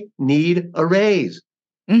 I need a raise.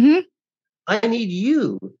 Mm-hmm. I need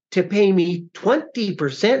you to pay me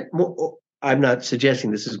 20% more. I'm not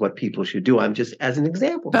suggesting this is what people should do. I'm just as an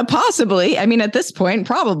example. But possibly. I mean, at this point,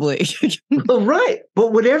 probably. Right.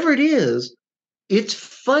 But whatever it is, it's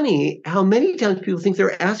funny how many times people think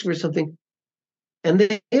they're asking for something and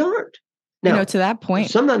they aren't. Now, to that point.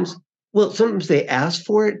 Sometimes they ask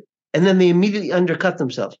for it and then they immediately undercut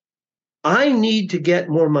themselves. I need to get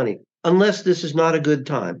more money unless this is not a good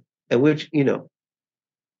time. At which,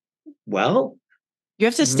 well, you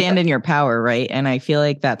have to stand in your power, right? And I feel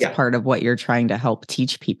like that's part of what you're trying to help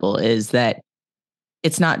teach people, is that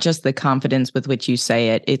it's not just the confidence with which you say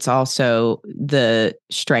it. It's also the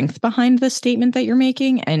strength behind the statement that you're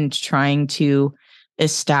making, and trying to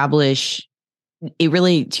establish it.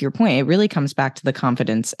 Really, to your point, it really comes back to the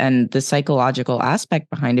confidence and the psychological aspect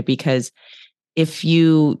behind it, because if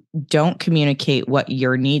you don't communicate what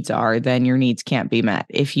your needs are, then your needs can't be met.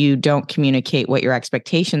 If you don't communicate what your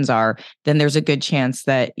expectations are, then there's a good chance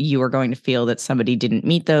that you are going to feel that somebody didn't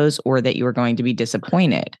meet those, or that you are going to be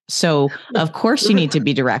disappointed. So, of course, you need to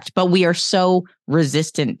be direct, but we are so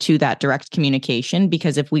resistant to that direct communication,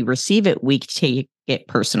 because if we receive it, we take it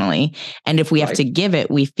personally. And if we have to give it,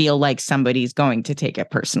 we feel like somebody's going to take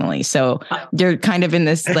it personally. So they're kind of in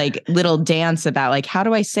this like little dance about like, how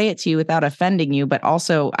do I say it to you without offending you? But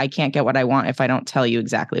also I can't get what I want if I don't tell you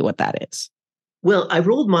exactly what that is. Well, I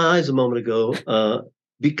rolled my eyes a moment ago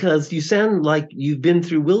because you sound like you've been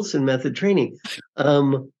through Wilson method training.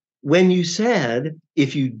 When you said,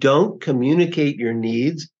 if you don't communicate your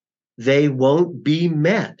needs, they won't be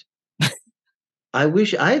met. I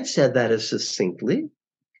wish I had said that as succinctly.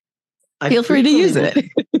 Feel free to use it.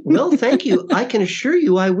 Well, thank you. I can assure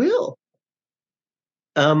you I will.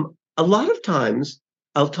 A lot of times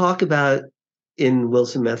I'll talk about in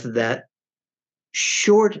Wilson method that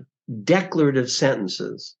short declarative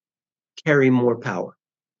sentences carry more power.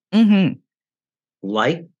 Mm-hmm.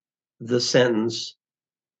 Like the sentence,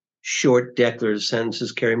 short declarative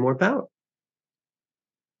sentences carry more power.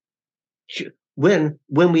 When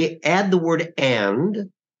we add the word and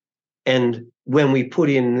when we put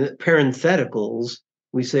in parentheticals,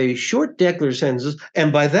 we say short declarative sentences.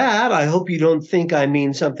 And by that, I hope you don't think I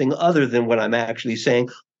mean something other than what I'm actually saying.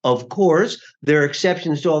 Of course, there are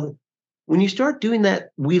exceptions to all. When you start doing that,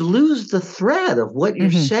 we lose the thread of what you're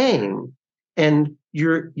saying, and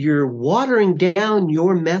you're watering down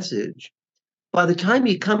your message. By the time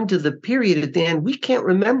you come to the period at the end, we can't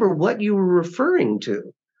remember what you were referring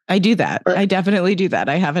to. I do that. I definitely do that.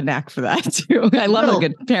 I have a knack for that too. I love a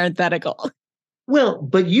good parenthetical. Well,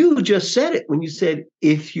 but you just said it when you said,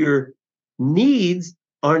 if your needs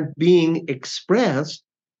aren't being expressed,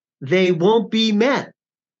 they won't be met.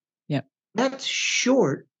 Yep. That's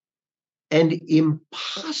short and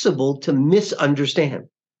impossible to misunderstand.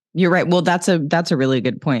 You're right. Well, that's a really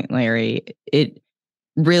good point, Larry. It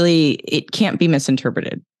can't be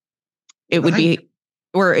misinterpreted. It would be,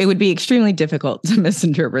 or it would be extremely difficult to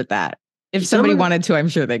misinterpret that. If somebody wanted to, I'm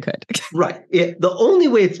sure they could. Right. The only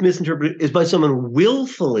way it's misinterpreted is by someone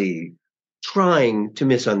willfully trying to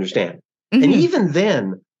misunderstand. Mm-hmm. And even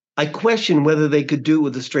then, I question whether they could do it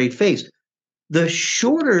with a straight face. The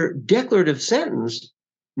shorter declarative sentence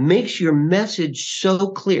makes your message so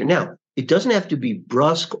clear. Now, it doesn't have to be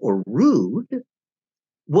brusque or rude.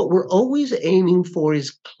 What we're always aiming for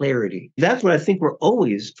is clarity. That's what I think we're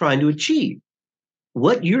always trying to achieve.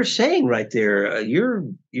 What you're saying right there,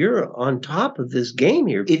 you're on top of this game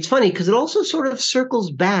here. It's funny because it also sort of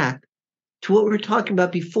circles back to what we were talking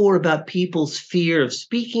about before about people's fear of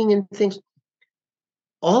speaking and things.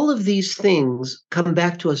 All of these things come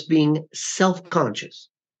back to us being self-conscious.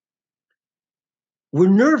 We're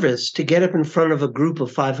nervous to get up in front of a group of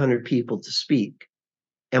 500 people to speak.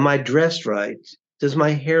 Am I dressed right? Does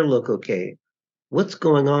my hair look okay? What's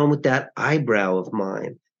going on with that eyebrow of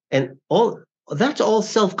mine? And that's all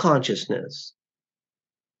self-consciousness.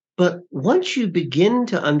 But once you begin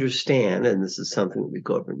to understand, and this is something that we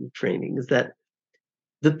go over in the training, is that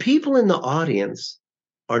the people in the audience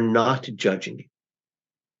are not judging you.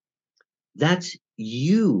 That's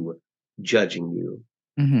you judging you.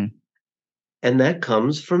 Mm-hmm. And that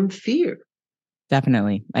comes from fear.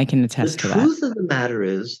 Definitely. I can attest to that. The truth of the matter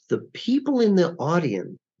is the people in the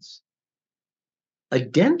audience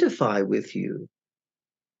identify with you,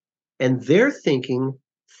 and they're thinking,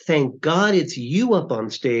 thank God it's you up on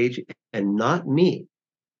stage and not me.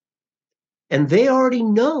 And they already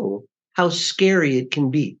know how scary it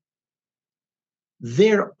can be.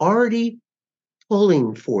 They're already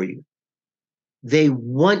pulling for you. They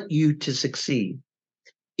want you to succeed.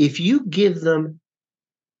 If you give them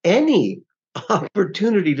any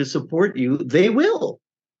opportunity to support you, they will.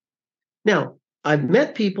 Now, I've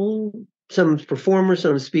met people, some performers,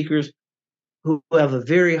 some speakers, who have a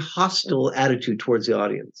very hostile attitude towards the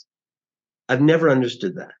audience. I've never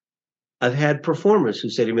understood that. I've had performers who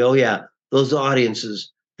say to me, oh, yeah, those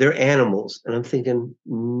audiences, they're animals. And I'm thinking,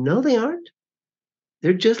 no, they aren't.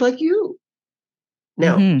 They're just like you.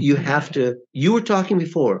 Now, you have to, you were talking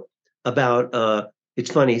before about,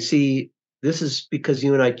 it's funny, see, this is because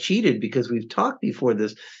you and I cheated because we've talked before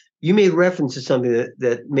this. You made reference to something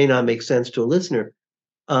that may not make sense to a listener.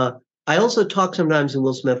 I also talk sometimes in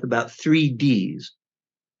Will Smith about 3 Ds,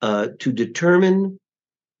 to determine,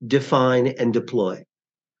 define, and deploy.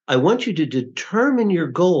 I want you to determine your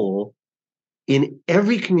goal in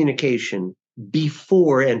every communication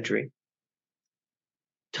before entering.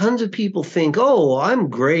 Tons of people think, oh, I'm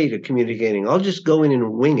great at communicating. I'll just go in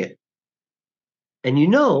and wing it. And you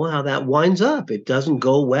know how that winds up. It doesn't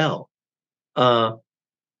go well. I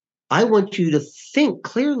want you to think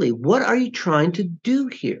clearly, what are you trying to do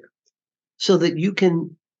here? So that you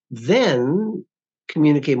can then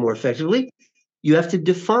communicate more effectively. You have to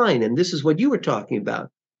define, and this is what you were talking about.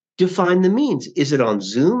 Define the means. Is it on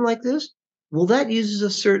Zoom like this? Well, that uses a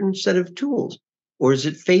certain set of tools. Or is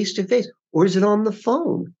it face-to-face? Or is it on the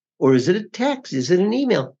phone? Or is it a text? Is it an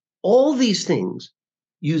email? All these things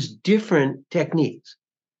use different techniques.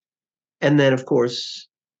 And then, of course,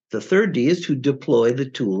 the 3rd D is to deploy the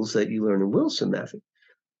tools that you learn in Wilson Method.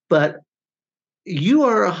 But you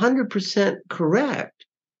are 100% correct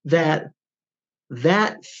that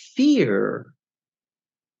fear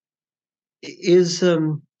is,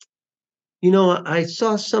 I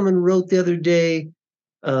saw someone wrote the other day,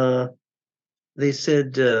 they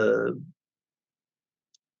said,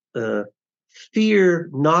 fear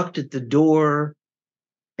knocked at the door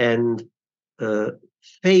and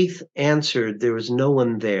faith answered, there was no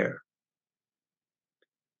one there.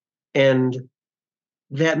 And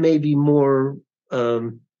that may be more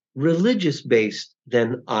religious based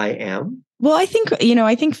than I am. Well, I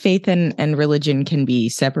think faith and religion can be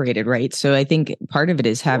separated, right? So I think part of it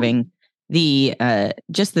is having the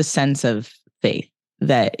just the sense of faith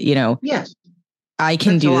that, yes, I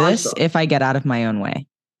can do this if I get out of my own way.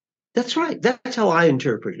 That's right. That's how I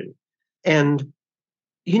interpret it. And,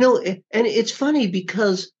 and it's funny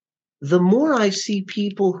because the more I see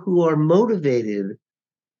people who are motivated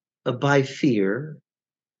by fear,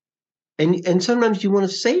 and sometimes you want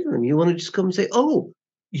to say to them, you want to just come and say, oh,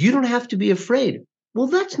 you don't have to be afraid. Well,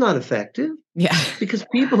 that's not effective. Yeah. Because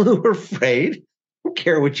people who are afraid don't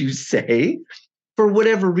care what you say. For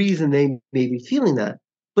whatever reason, they may be feeling that.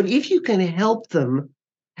 But if you can help them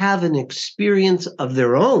have an experience of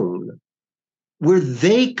their own where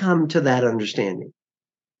they come to that understanding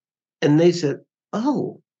and they said,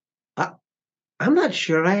 oh, I'm not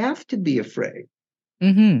sure I have to be afraid.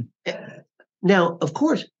 Now, of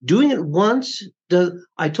course, doing it once,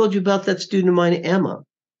 I told you about that student of mine, Emma.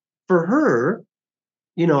 For her,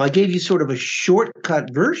 I gave you sort of a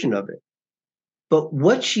shortcut version of it. But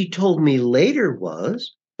what she told me later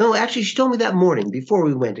was, no, actually, she told me that morning before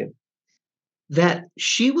we went in, that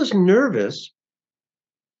she was nervous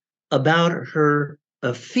about her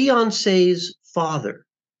fiance's father.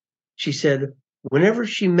 She said, whenever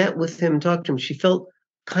she met with him, talked to him, she felt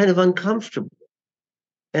kind of uncomfortable.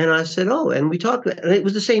 And I said, oh, and we talked, and it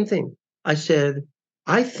was the same thing. I said,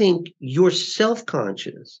 I think you're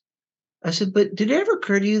self-conscious. I said, but did it ever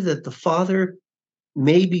occur to you that the father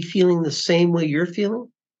may be feeling the same way you're feeling?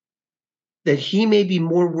 That he may be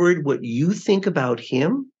more worried what you think about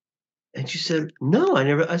him? And she said, no, I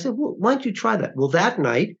never. I said, well, why don't you try that? Well, that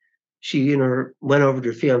night, she went over to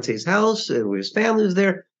her fiance's house, and his family was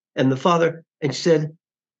there, and the father, and she said,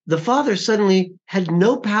 the father suddenly had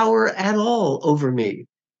no power at all over me.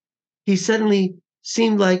 He suddenly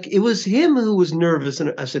seemed like it was him who was nervous.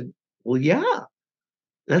 And I said, well, yeah,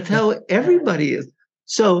 that's how everybody is.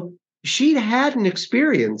 So she'd had an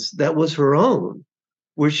experience that was her own,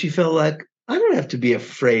 where she felt like, I don't have to be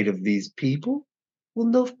afraid of these people. Well,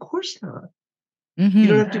 no, of course not. You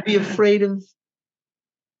don't have to be afraid of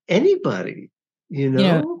anybody. You You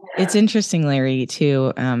know, know? it's interesting, Larry,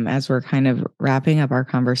 too, as we're kind of wrapping up our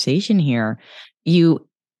conversation here, you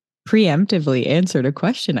preemptively answered a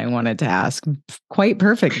question I wanted to ask quite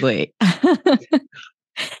perfectly.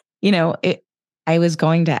 I was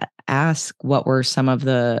going to ask what were some of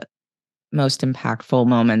the most impactful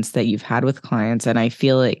moments that you've had with clients. And I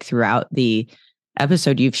feel like throughout the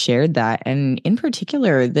episode, you've shared that. And in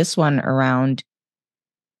particular, this one around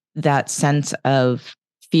that sense of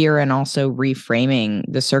fear and also reframing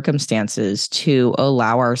the circumstances to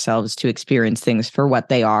allow ourselves to experience things for what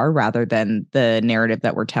they are rather than the narrative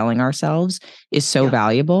that we're telling ourselves is so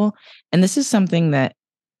valuable. And this is something that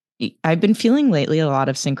I've been feeling lately, a lot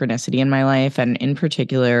of synchronicity in my life, and in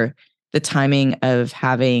particular, the timing of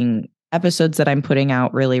having episodes that I'm putting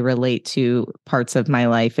out really relate to parts of my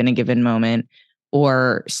life in a given moment,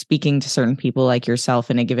 or speaking to certain people like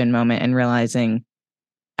yourself in a given moment and realizing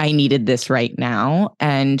I needed this right now.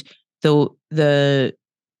 And the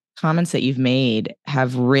comments that you've made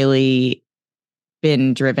have really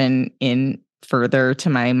been driven in further to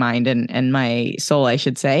my mind and my soul, I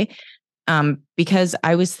should say. Because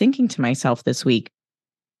I was thinking to myself this week,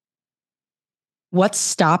 what's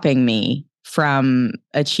stopping me from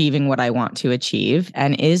achieving what I want to achieve?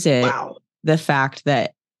 And is it the fact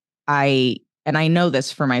that and I know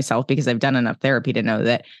this for myself because I've done enough therapy to know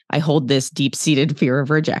that I hold this deep-seated fear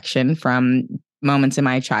of rejection from moments in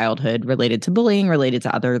my childhood related to bullying, related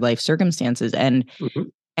to other life circumstances. And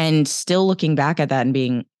still looking back at that and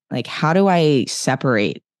being like, how do I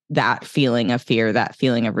separate that feeling of fear, that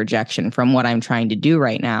feeling of rejection from what I'm trying to do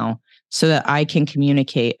right now so that I can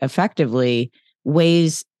communicate effectively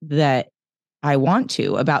ways that I want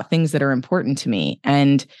to about things that are important to me.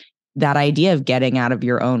 And that idea of getting out of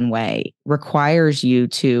your own way requires you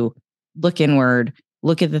to look inward,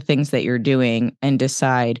 look at the things that you're doing and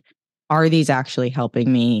decide, are these actually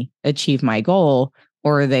helping me achieve my goal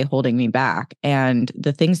or are they holding me back? And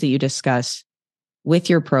the things that you discuss with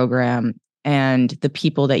your program and the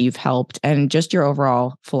people that you've helped and just your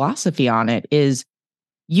overall philosophy on it is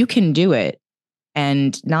you can do it.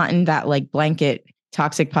 And not in that like blanket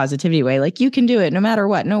toxic positivity way, like you can do it no matter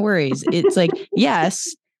what, no worries. It's like,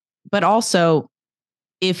 yes, but also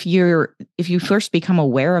if you first become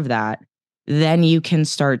aware of that, then you can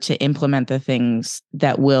start to implement the things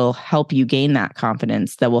that will help you gain that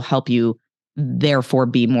confidence, that will help you therefore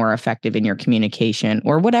be more effective in your communication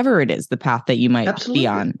or whatever it is, the path that you might be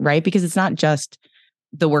on, right? Because it's not just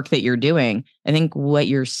the work that you're doing. I think what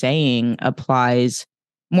you're saying applies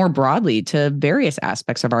more broadly to various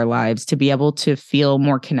aspects of our lives to be able to feel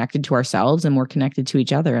more connected to ourselves and more connected to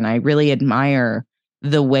each other. And I really admire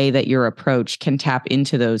the way that your approach can tap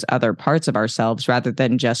into those other parts of ourselves rather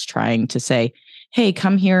than just trying to say, hey,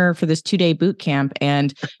 come here for this 2-day boot camp.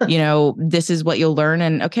 And, this is what you'll learn.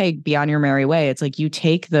 And okay, be on your merry way. It's like you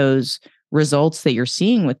take those results that you're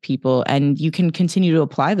seeing with people and you can continue to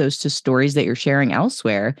apply those to stories that you're sharing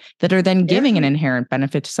elsewhere that are then giving an inherent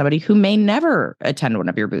benefit to somebody who may never attend one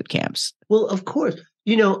of your boot camps. Well, of course.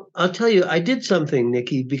 I'll tell you, I did something,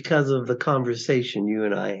 Nikki, because of the conversation you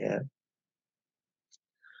and I had.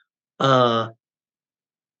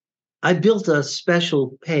 I built a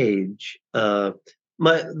special page. My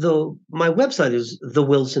website is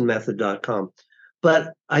thewilsonmethod.com,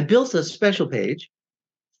 but I built a special page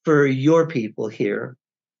for your people here.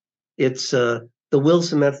 It's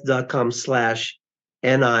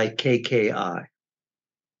thewilsonmethod.com/NIKKI.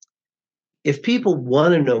 If people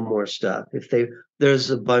want to know more stuff, there's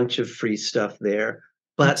a bunch of free stuff there.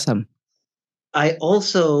 But awesome. I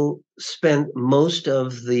also spent most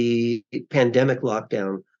of the pandemic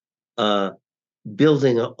lockdown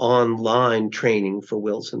building an online training for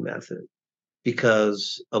Wilson Method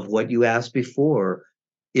because of what you asked before.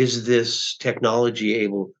 Is this technology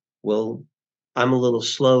able? Well, I'm a little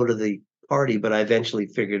slow to the party, but I eventually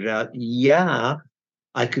figured it out. Yeah,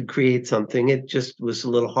 I could create something. It just was a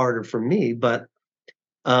little harder for me. But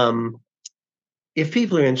if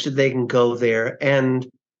people are interested, they can go there. And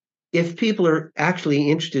if people are actually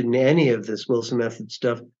interested in any of this Wilson Method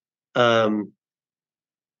stuff, for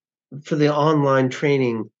the online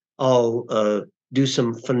training, I'll do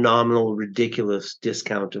some phenomenal, ridiculous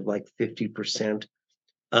discount of like 50%,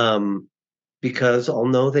 because I'll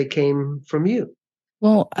know they came from you.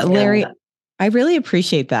 Well, Larry, I really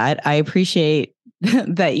appreciate that. I appreciate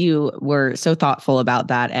that you were so thoughtful about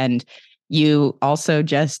that. And you also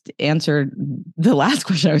just answered the last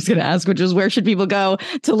question I was going to ask, which was where should people go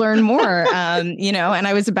to learn more? And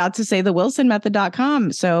I was about to say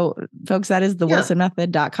thewilsonmethod.com. So folks, that is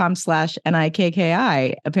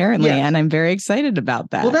thewilsonmethod.com/NIKKI apparently. Yes. And I'm very excited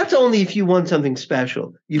about that. Well, that's only if you want something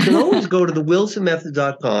special. You can always go to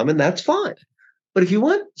thewilsonmethod.com and that's fine. But if you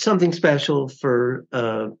want something special for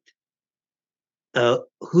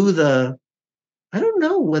who the, I don't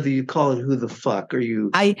know whether you call it who the fuck or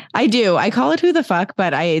you. I do. I call it who the fuck,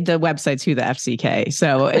 but the website's who the FCK.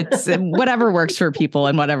 So it's whatever works for people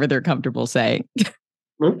and whatever they're comfortable saying.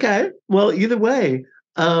 Okay. Well, either way,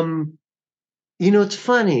 it's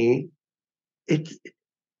funny.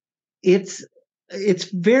 It's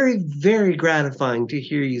very, very gratifying to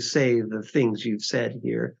hear you say the things you've said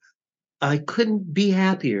here. I couldn't be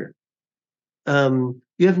happier. You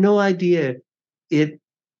have no idea. It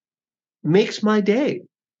makes my day.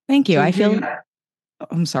 Thank you.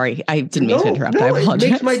 I'm sorry. I didn't mean to interrupt. I apologize.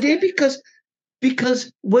 It makes my day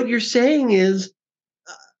because what you're saying is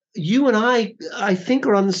you and I think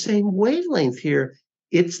are on the same wavelength here.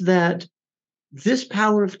 It's that this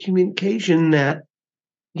power of communication that,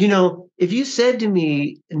 if you said to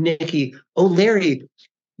me, Nikki, oh, Larry,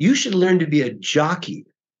 you should learn to be a jockey.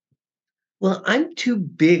 Well, I'm too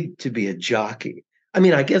big to be a jockey. I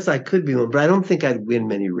mean, I guess I could be one, but I don't think I'd win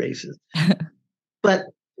many races. But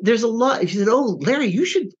there's a lot. If you said, oh, Larry, you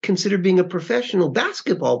should consider being a professional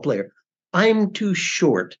basketball player. I'm too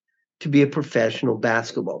short to be a professional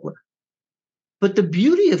basketball player. But the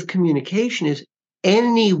beauty of communication is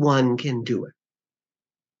anyone can do it.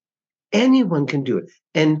 Anyone can do it.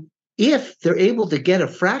 And if they're able to get a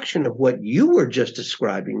fraction of what you were just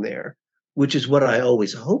describing there, which is what I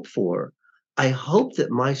always hope for, I hope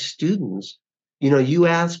that my students, you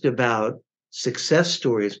asked about success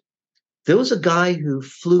stories. There was a guy who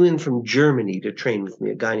flew in from Germany to train with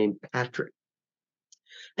me, a guy named Patrick.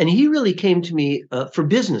 And he really came to me for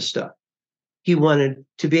business stuff. He wanted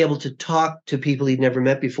to be able to talk to people he'd never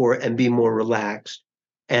met before and be more relaxed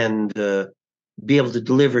and be able to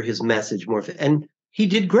deliver his message more. And he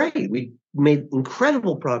did great. We made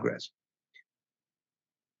incredible progress.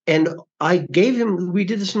 And we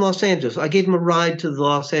did this in Los Angeles. I gave him a ride to the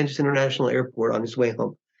Los Angeles International Airport on his way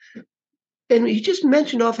home. And he just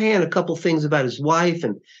mentioned offhand a couple things about his wife,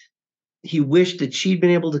 and he wished that she'd been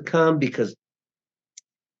able to come because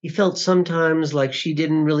he felt sometimes like she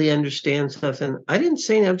didn't really understand stuff. And I didn't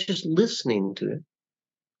say anything, I was just listening to it.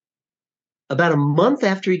 About a month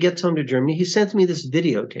after he gets home to Germany, he sent me this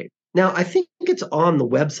videotape. Now, I think it's on the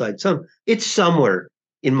website. It's somewhere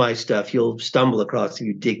in my stuff. You'll stumble across if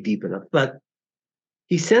you dig deep enough. But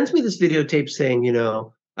he sends me this videotape saying,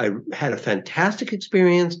 I had a fantastic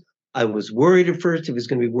experience. I was worried at first it was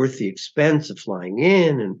going to be worth the expense of flying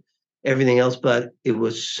in and everything else, but it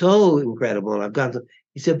was so incredible. And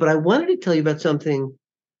he said, but I wanted to tell you about something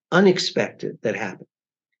unexpected that happened.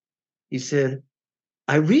 He said,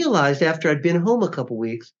 I realized after I'd been home a couple of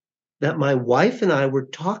weeks that my wife and I were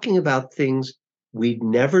talking about things we'd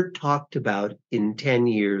never talked about in 10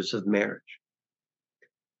 years of marriage.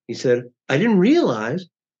 He said, I didn't realize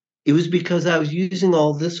it was because I was using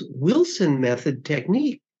all this Wilson method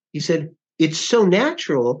technique. He said, it's so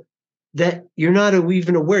natural that you're not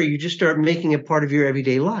even aware. You just start making it part of your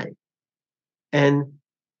everyday life. And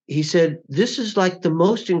he said, this is like the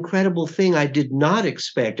most incredible thing I did not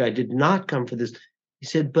expect. I did not come for this. He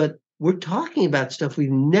said, but we're talking about stuff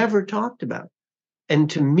we've never talked about. And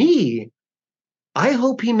to me, I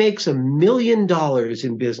hope he makes $1 million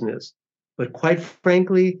in business. But quite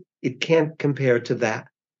frankly, it can't compare to that.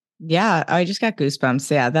 Yeah, I just got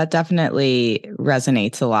goosebumps. Yeah, that definitely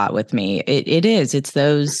resonates a lot with me. It's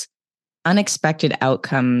those unexpected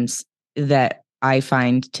outcomes that I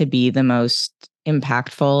find to be the most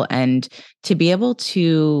impactful, and to be able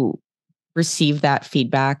to receive that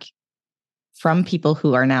feedback from people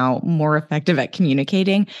who are now more effective at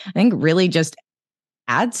communicating, I think really just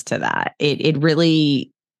adds to that. It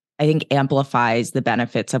really, I think, amplifies the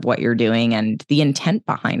benefits of what you're doing and the intent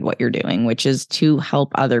behind what you're doing, which is to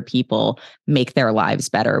help other people make their lives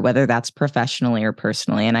better, whether that's professionally or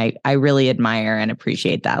personally. And I really admire and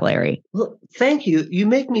appreciate that, Larry. Well, thank you. You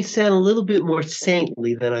make me sound a little bit more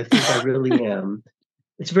saintly than I think I really am.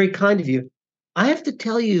 It's very kind of you. I have to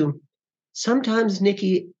tell you, sometimes,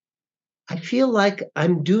 Nikki, I feel like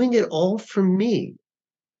I'm doing it all for me.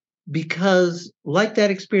 Because like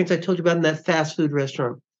that experience I told you about in that fast food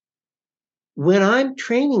restaurant, when I'm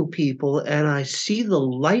training people and I see the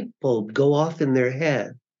light bulb go off in their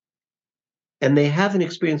head and they have an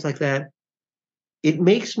experience like that, it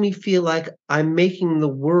makes me feel like I'm making the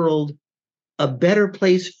world a better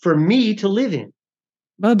place for me to live in.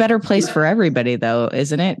 Well, a better place for everybody, though,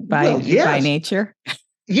 isn't it? By nature.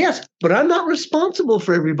 Yes, but I'm not responsible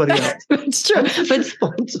for everybody else. It's true.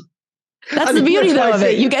 That's the beauty, though, of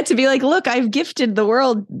it. You get to be like, look, I've gifted the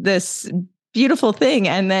world this beautiful thing,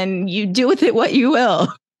 and then you do with it what you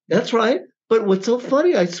will. That's right. But what's so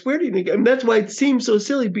funny, I swear to you, and that's why it seems so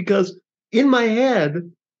silly, because in my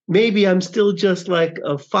head, maybe I'm still just like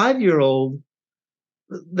a 5-year-old,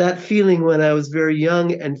 that feeling when I was very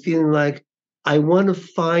young and feeling like I want to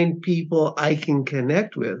find people I can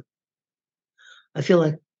connect with. I feel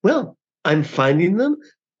like, well, I'm finding them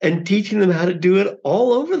and teaching them how to do it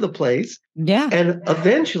all over the place. Yeah. And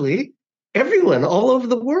eventually, everyone all over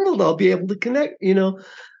the world, I'll be able to connect.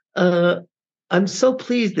 I'm so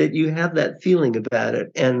pleased that you have that feeling about it.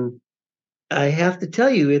 And I have to tell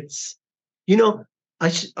you, it's, I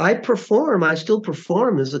still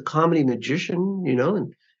perform as a comedy magician,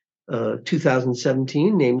 in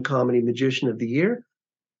 2017, named Comedy Magician of the Year.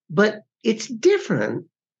 But it's different.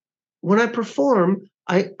 When I perform,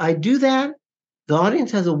 I do that. The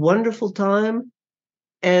audience has a wonderful time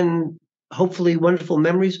and hopefully wonderful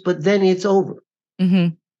memories, but then it's over.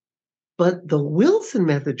 Mm-hmm. But the Wilson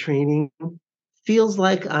method training feels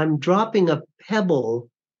like I'm dropping a pebble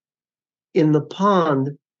in the pond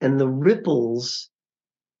and the ripples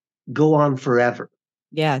go on forever.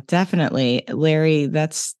 Yeah, definitely. Larry,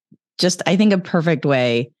 that's just, I think, a perfect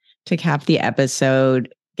way to cap the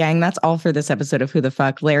episode. Gang, that's all for this episode of Who the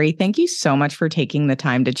Fuck. Larry, thank you so much for taking the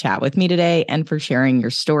time to chat with me today and for sharing your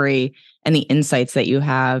story and the insights that you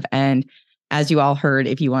have. And as you all heard,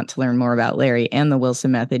 if you want to learn more about Larry and the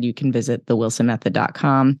Wilson Method, you can visit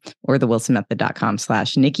thewilsonmethod.com or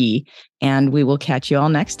thewilsonmethod.com/Nikki. And we will catch you all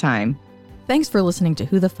next time. Thanks for listening to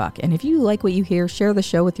Who the Fuck. And if you like what you hear, share the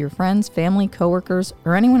show with your friends, family, coworkers,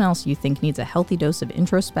 or anyone else you think needs a healthy dose of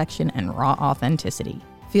introspection and raw authenticity.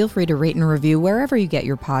 Feel free to rate and review wherever you get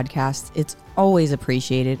your podcasts. It's always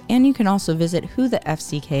appreciated. And you can also visit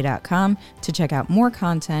whothefck.com to check out more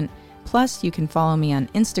content. Plus, you can follow me on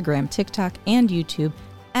Instagram, TikTok, and YouTube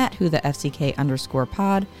at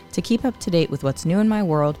whothefck_pod to keep up to date with what's new in my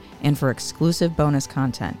world and for exclusive bonus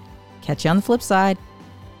content. Catch you on the flip side.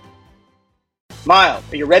 Miles,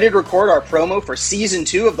 are you ready to record our promo for Season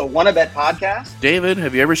 2 of the Wannabet podcast? David,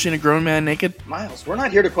 have you ever seen a grown man naked? Miles, we're not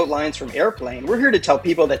here to quote lines from Airplane. We're here to tell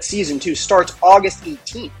people that Season 2 starts August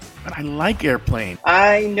 18th. But I like Airplane.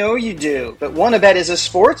 I know you do, but Wannabet is a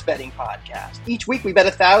sports betting podcast. Each week we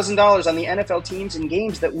bet $1,000 on the NFL teams and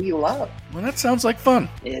games that we love. Well, that sounds like fun.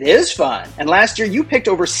 It is fun. And last year you picked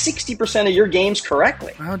over 60% of your games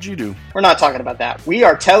correctly. How'd you do? We're not talking about that. We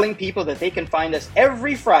are telling people that they can find us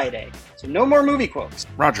every Friday. So no more movie quotes.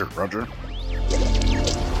 Roger.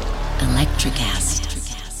 Electricast.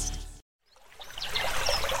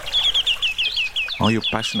 Are you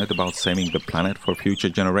passionate about saving the planet for future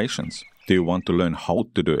generations? Do you want to learn how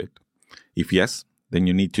to do it? If yes, then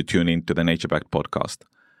you need to tune in to the NatureBacked podcast.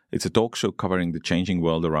 It's a talk show covering the changing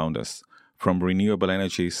world around us, from renewable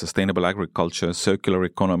energy, sustainable agriculture, circular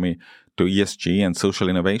economy, to ESG and social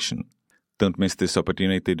innovation. Don't miss this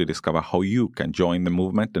opportunity to discover how you can join the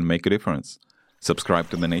movement and make a difference. Subscribe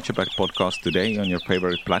to the NatureBacked podcast today on your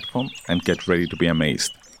favorite platform and get ready to be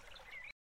amazed.